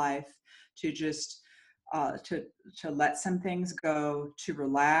your life to just uh, to to let some things go, to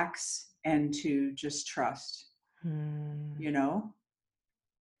relax, and to just trust. Mm, You know,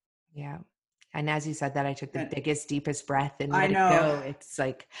 yeah. And as you said that, I took the and biggest, deepest breath and I let it know. go. It's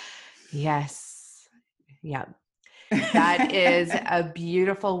like, yes. Yeah. That is a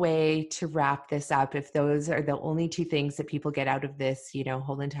beautiful way to wrap this up. If those are the only two things that people get out of this,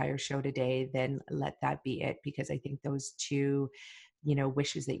 whole entire show today, then let that be it. Because I think those two,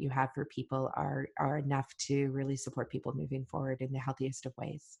 wishes that you have for people are enough to really support people moving forward in the healthiest of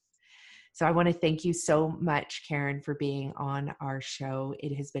ways. So I want to thank you so much, Karen, for being on our show.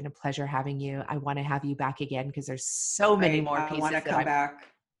 It has been a pleasure having you. I want to have you back again because there's so many Great. more I want to pieces that come I'm back.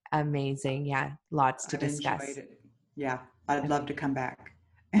 amazing. Yeah, lots to I've enjoyed discuss. it. Yeah, I'd love to come back.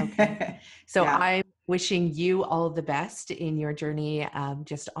 Okay. So Yeah. I'm wishing you all the best in your journey,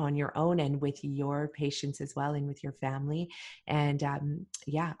 just on your own and with your patients as well and with your family. And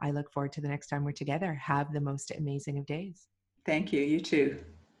yeah, I look forward to the next time we're together. Have the most amazing of days. Thank you. You too.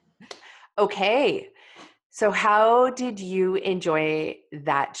 Okay. So, how did you enjoy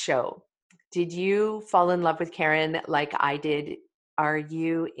that show? Did you fall in love with Karen like I did? Are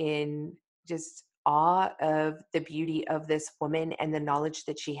you in just awe of the beauty of this woman and the knowledge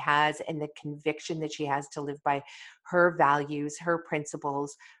that she has and the conviction that she has to live by her values, her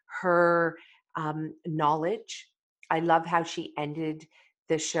principles, her knowledge? I love how she ended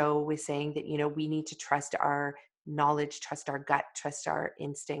the show with saying that, we need to trust our knowledge, trust our gut, trust our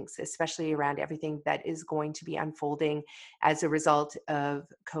instincts, especially around everything that is going to be unfolding as a result of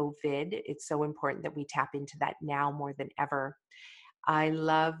COVID. It's so important that we tap into that now more than ever. I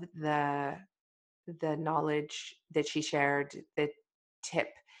love the knowledge that she shared, the tip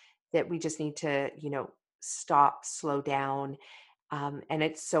that we just need to, stop, slow down. And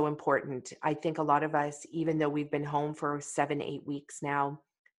it's so important. I think a lot of us, even though we've been home for 7, 8 weeks now,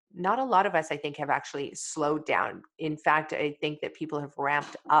 not a lot of us, I think, have actually slowed down. In fact, I think that people have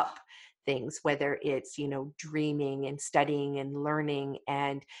ramped up things, whether it's, dreaming and studying and learning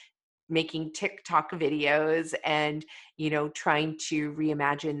and making TikTok videos and, trying to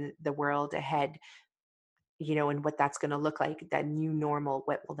reimagine the world ahead, and what that's going to look like, that new normal,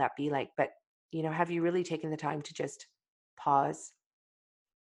 what will that be like? But, have you really taken the time to just pause,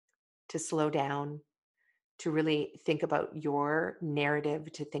 to slow down, to really think about your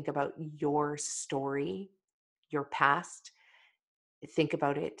narrative, to think about your story, your past, think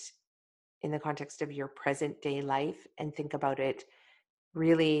about it in the context of your present day life, and think about it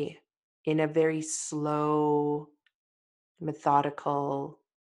really in a very slow, methodical,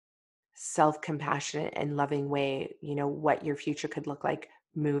 self compassionate, and loving way, what your future could look like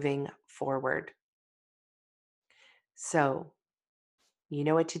moving forward. So, you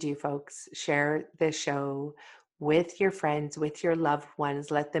know what to do, folks. Share this show with your friends, with your loved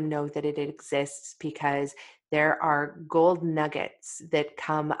ones. Let them know that it exists, because there are gold nuggets that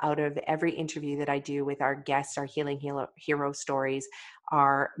come out of every interview that I do with our guests, our hero stories,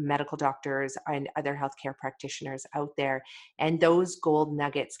 our medical doctors, and other healthcare practitioners out there. And those gold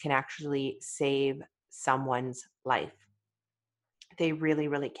nuggets can actually save someone's life. They really,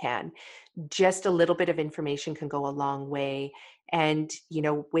 really can. Just a little bit of information can go a long way. And,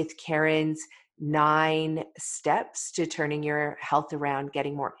 with Karen's 9 steps to turning your health around,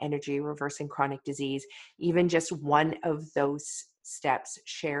 getting more energy, reversing chronic disease, even just one of those steps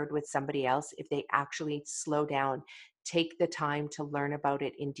shared with somebody else, if they actually slow down, take the time to learn about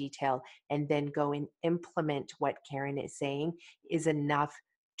it in detail, and then go and implement what Karen is saying, is enough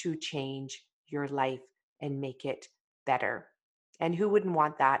to change your life and make it better. And who wouldn't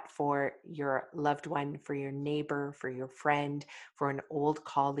want that for your loved one, for your neighbor, for your friend, for an old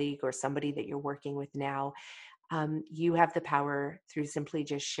colleague, or somebody that you're working with now? You have the power, through simply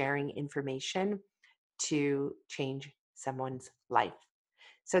just sharing information, to change someone's life.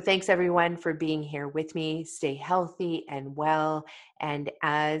 So thanks everyone for being here with me. Stay healthy and well. And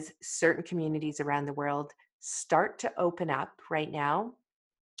as certain communities around the world start to open up right now,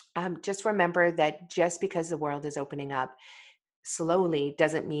 just remember that just because the world is opening up slowly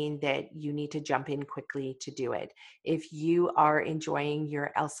doesn't mean that you need to jump in quickly to do it. If you are enjoying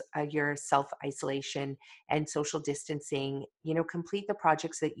your self isolation and social distancing, complete the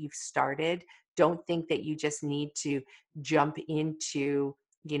projects that you've started. Don't think that you just need to jump into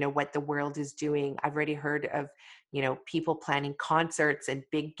what the world is doing. I've already heard of people planning concerts and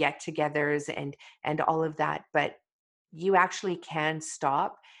big get-togethers and all of that, but you actually can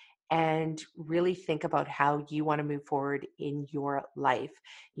stop and really think about how you want to move forward in your life.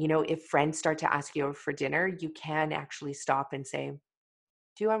 If friends start to ask you over for dinner, you can actually stop and say,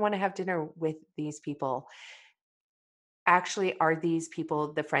 do I want to have dinner with these people? Actually, are these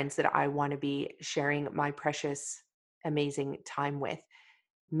people the friends that I want to be sharing my precious, amazing time with?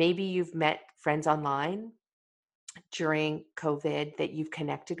 Maybe you've met friends online during COVID that you've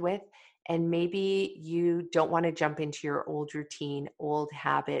connected with. And maybe you don't want to jump into your old routine, old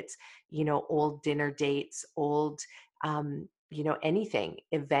habits, old dinner dates, old, anything,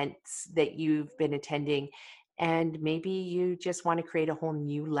 events that you've been attending. And maybe you just want to create a whole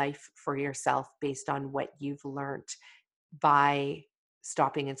new life for yourself based on what you've learned by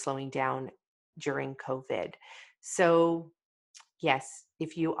stopping and slowing down during COVID. So, yes,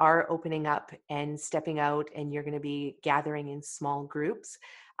 if you are opening up and stepping out, and you're going to be gathering in small groups,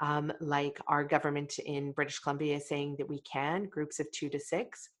 like our government in British Columbia is saying that we can, groups of 2 to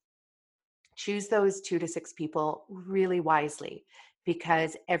 6, choose those 2 to 6 people really wisely,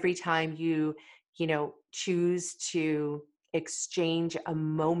 because every time choose to exchange a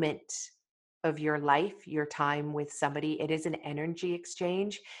moment of your life, your time with somebody, it is an energy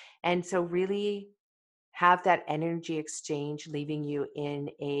exchange. And so really have that energy exchange leaving you in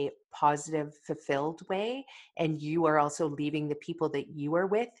a positive, fulfilled way. And you are also leaving the people that you are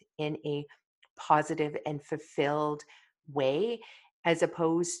with in a positive and fulfilled way, as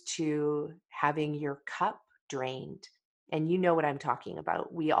opposed to having your cup drained. And you know what I'm talking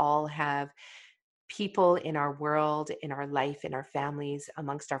about. We all have people in our world, in our life, in our families,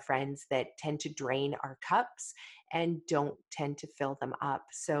 amongst our friends, that tend to drain our cups and don't tend to fill them up.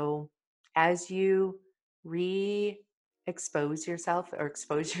 So as you expose yourself or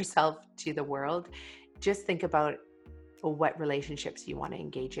expose yourself to the world, just think about what relationships you want to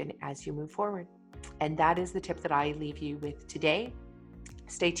engage in as you move forward. And that is the tip that I leave you with today.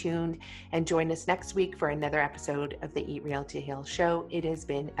 Stay tuned and join us next week for another episode of the Eat Real to Heal show. It has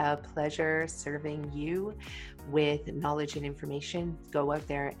been a pleasure serving you with knowledge and information. Go out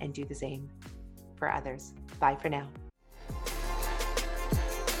there and do the same for others. Bye for now.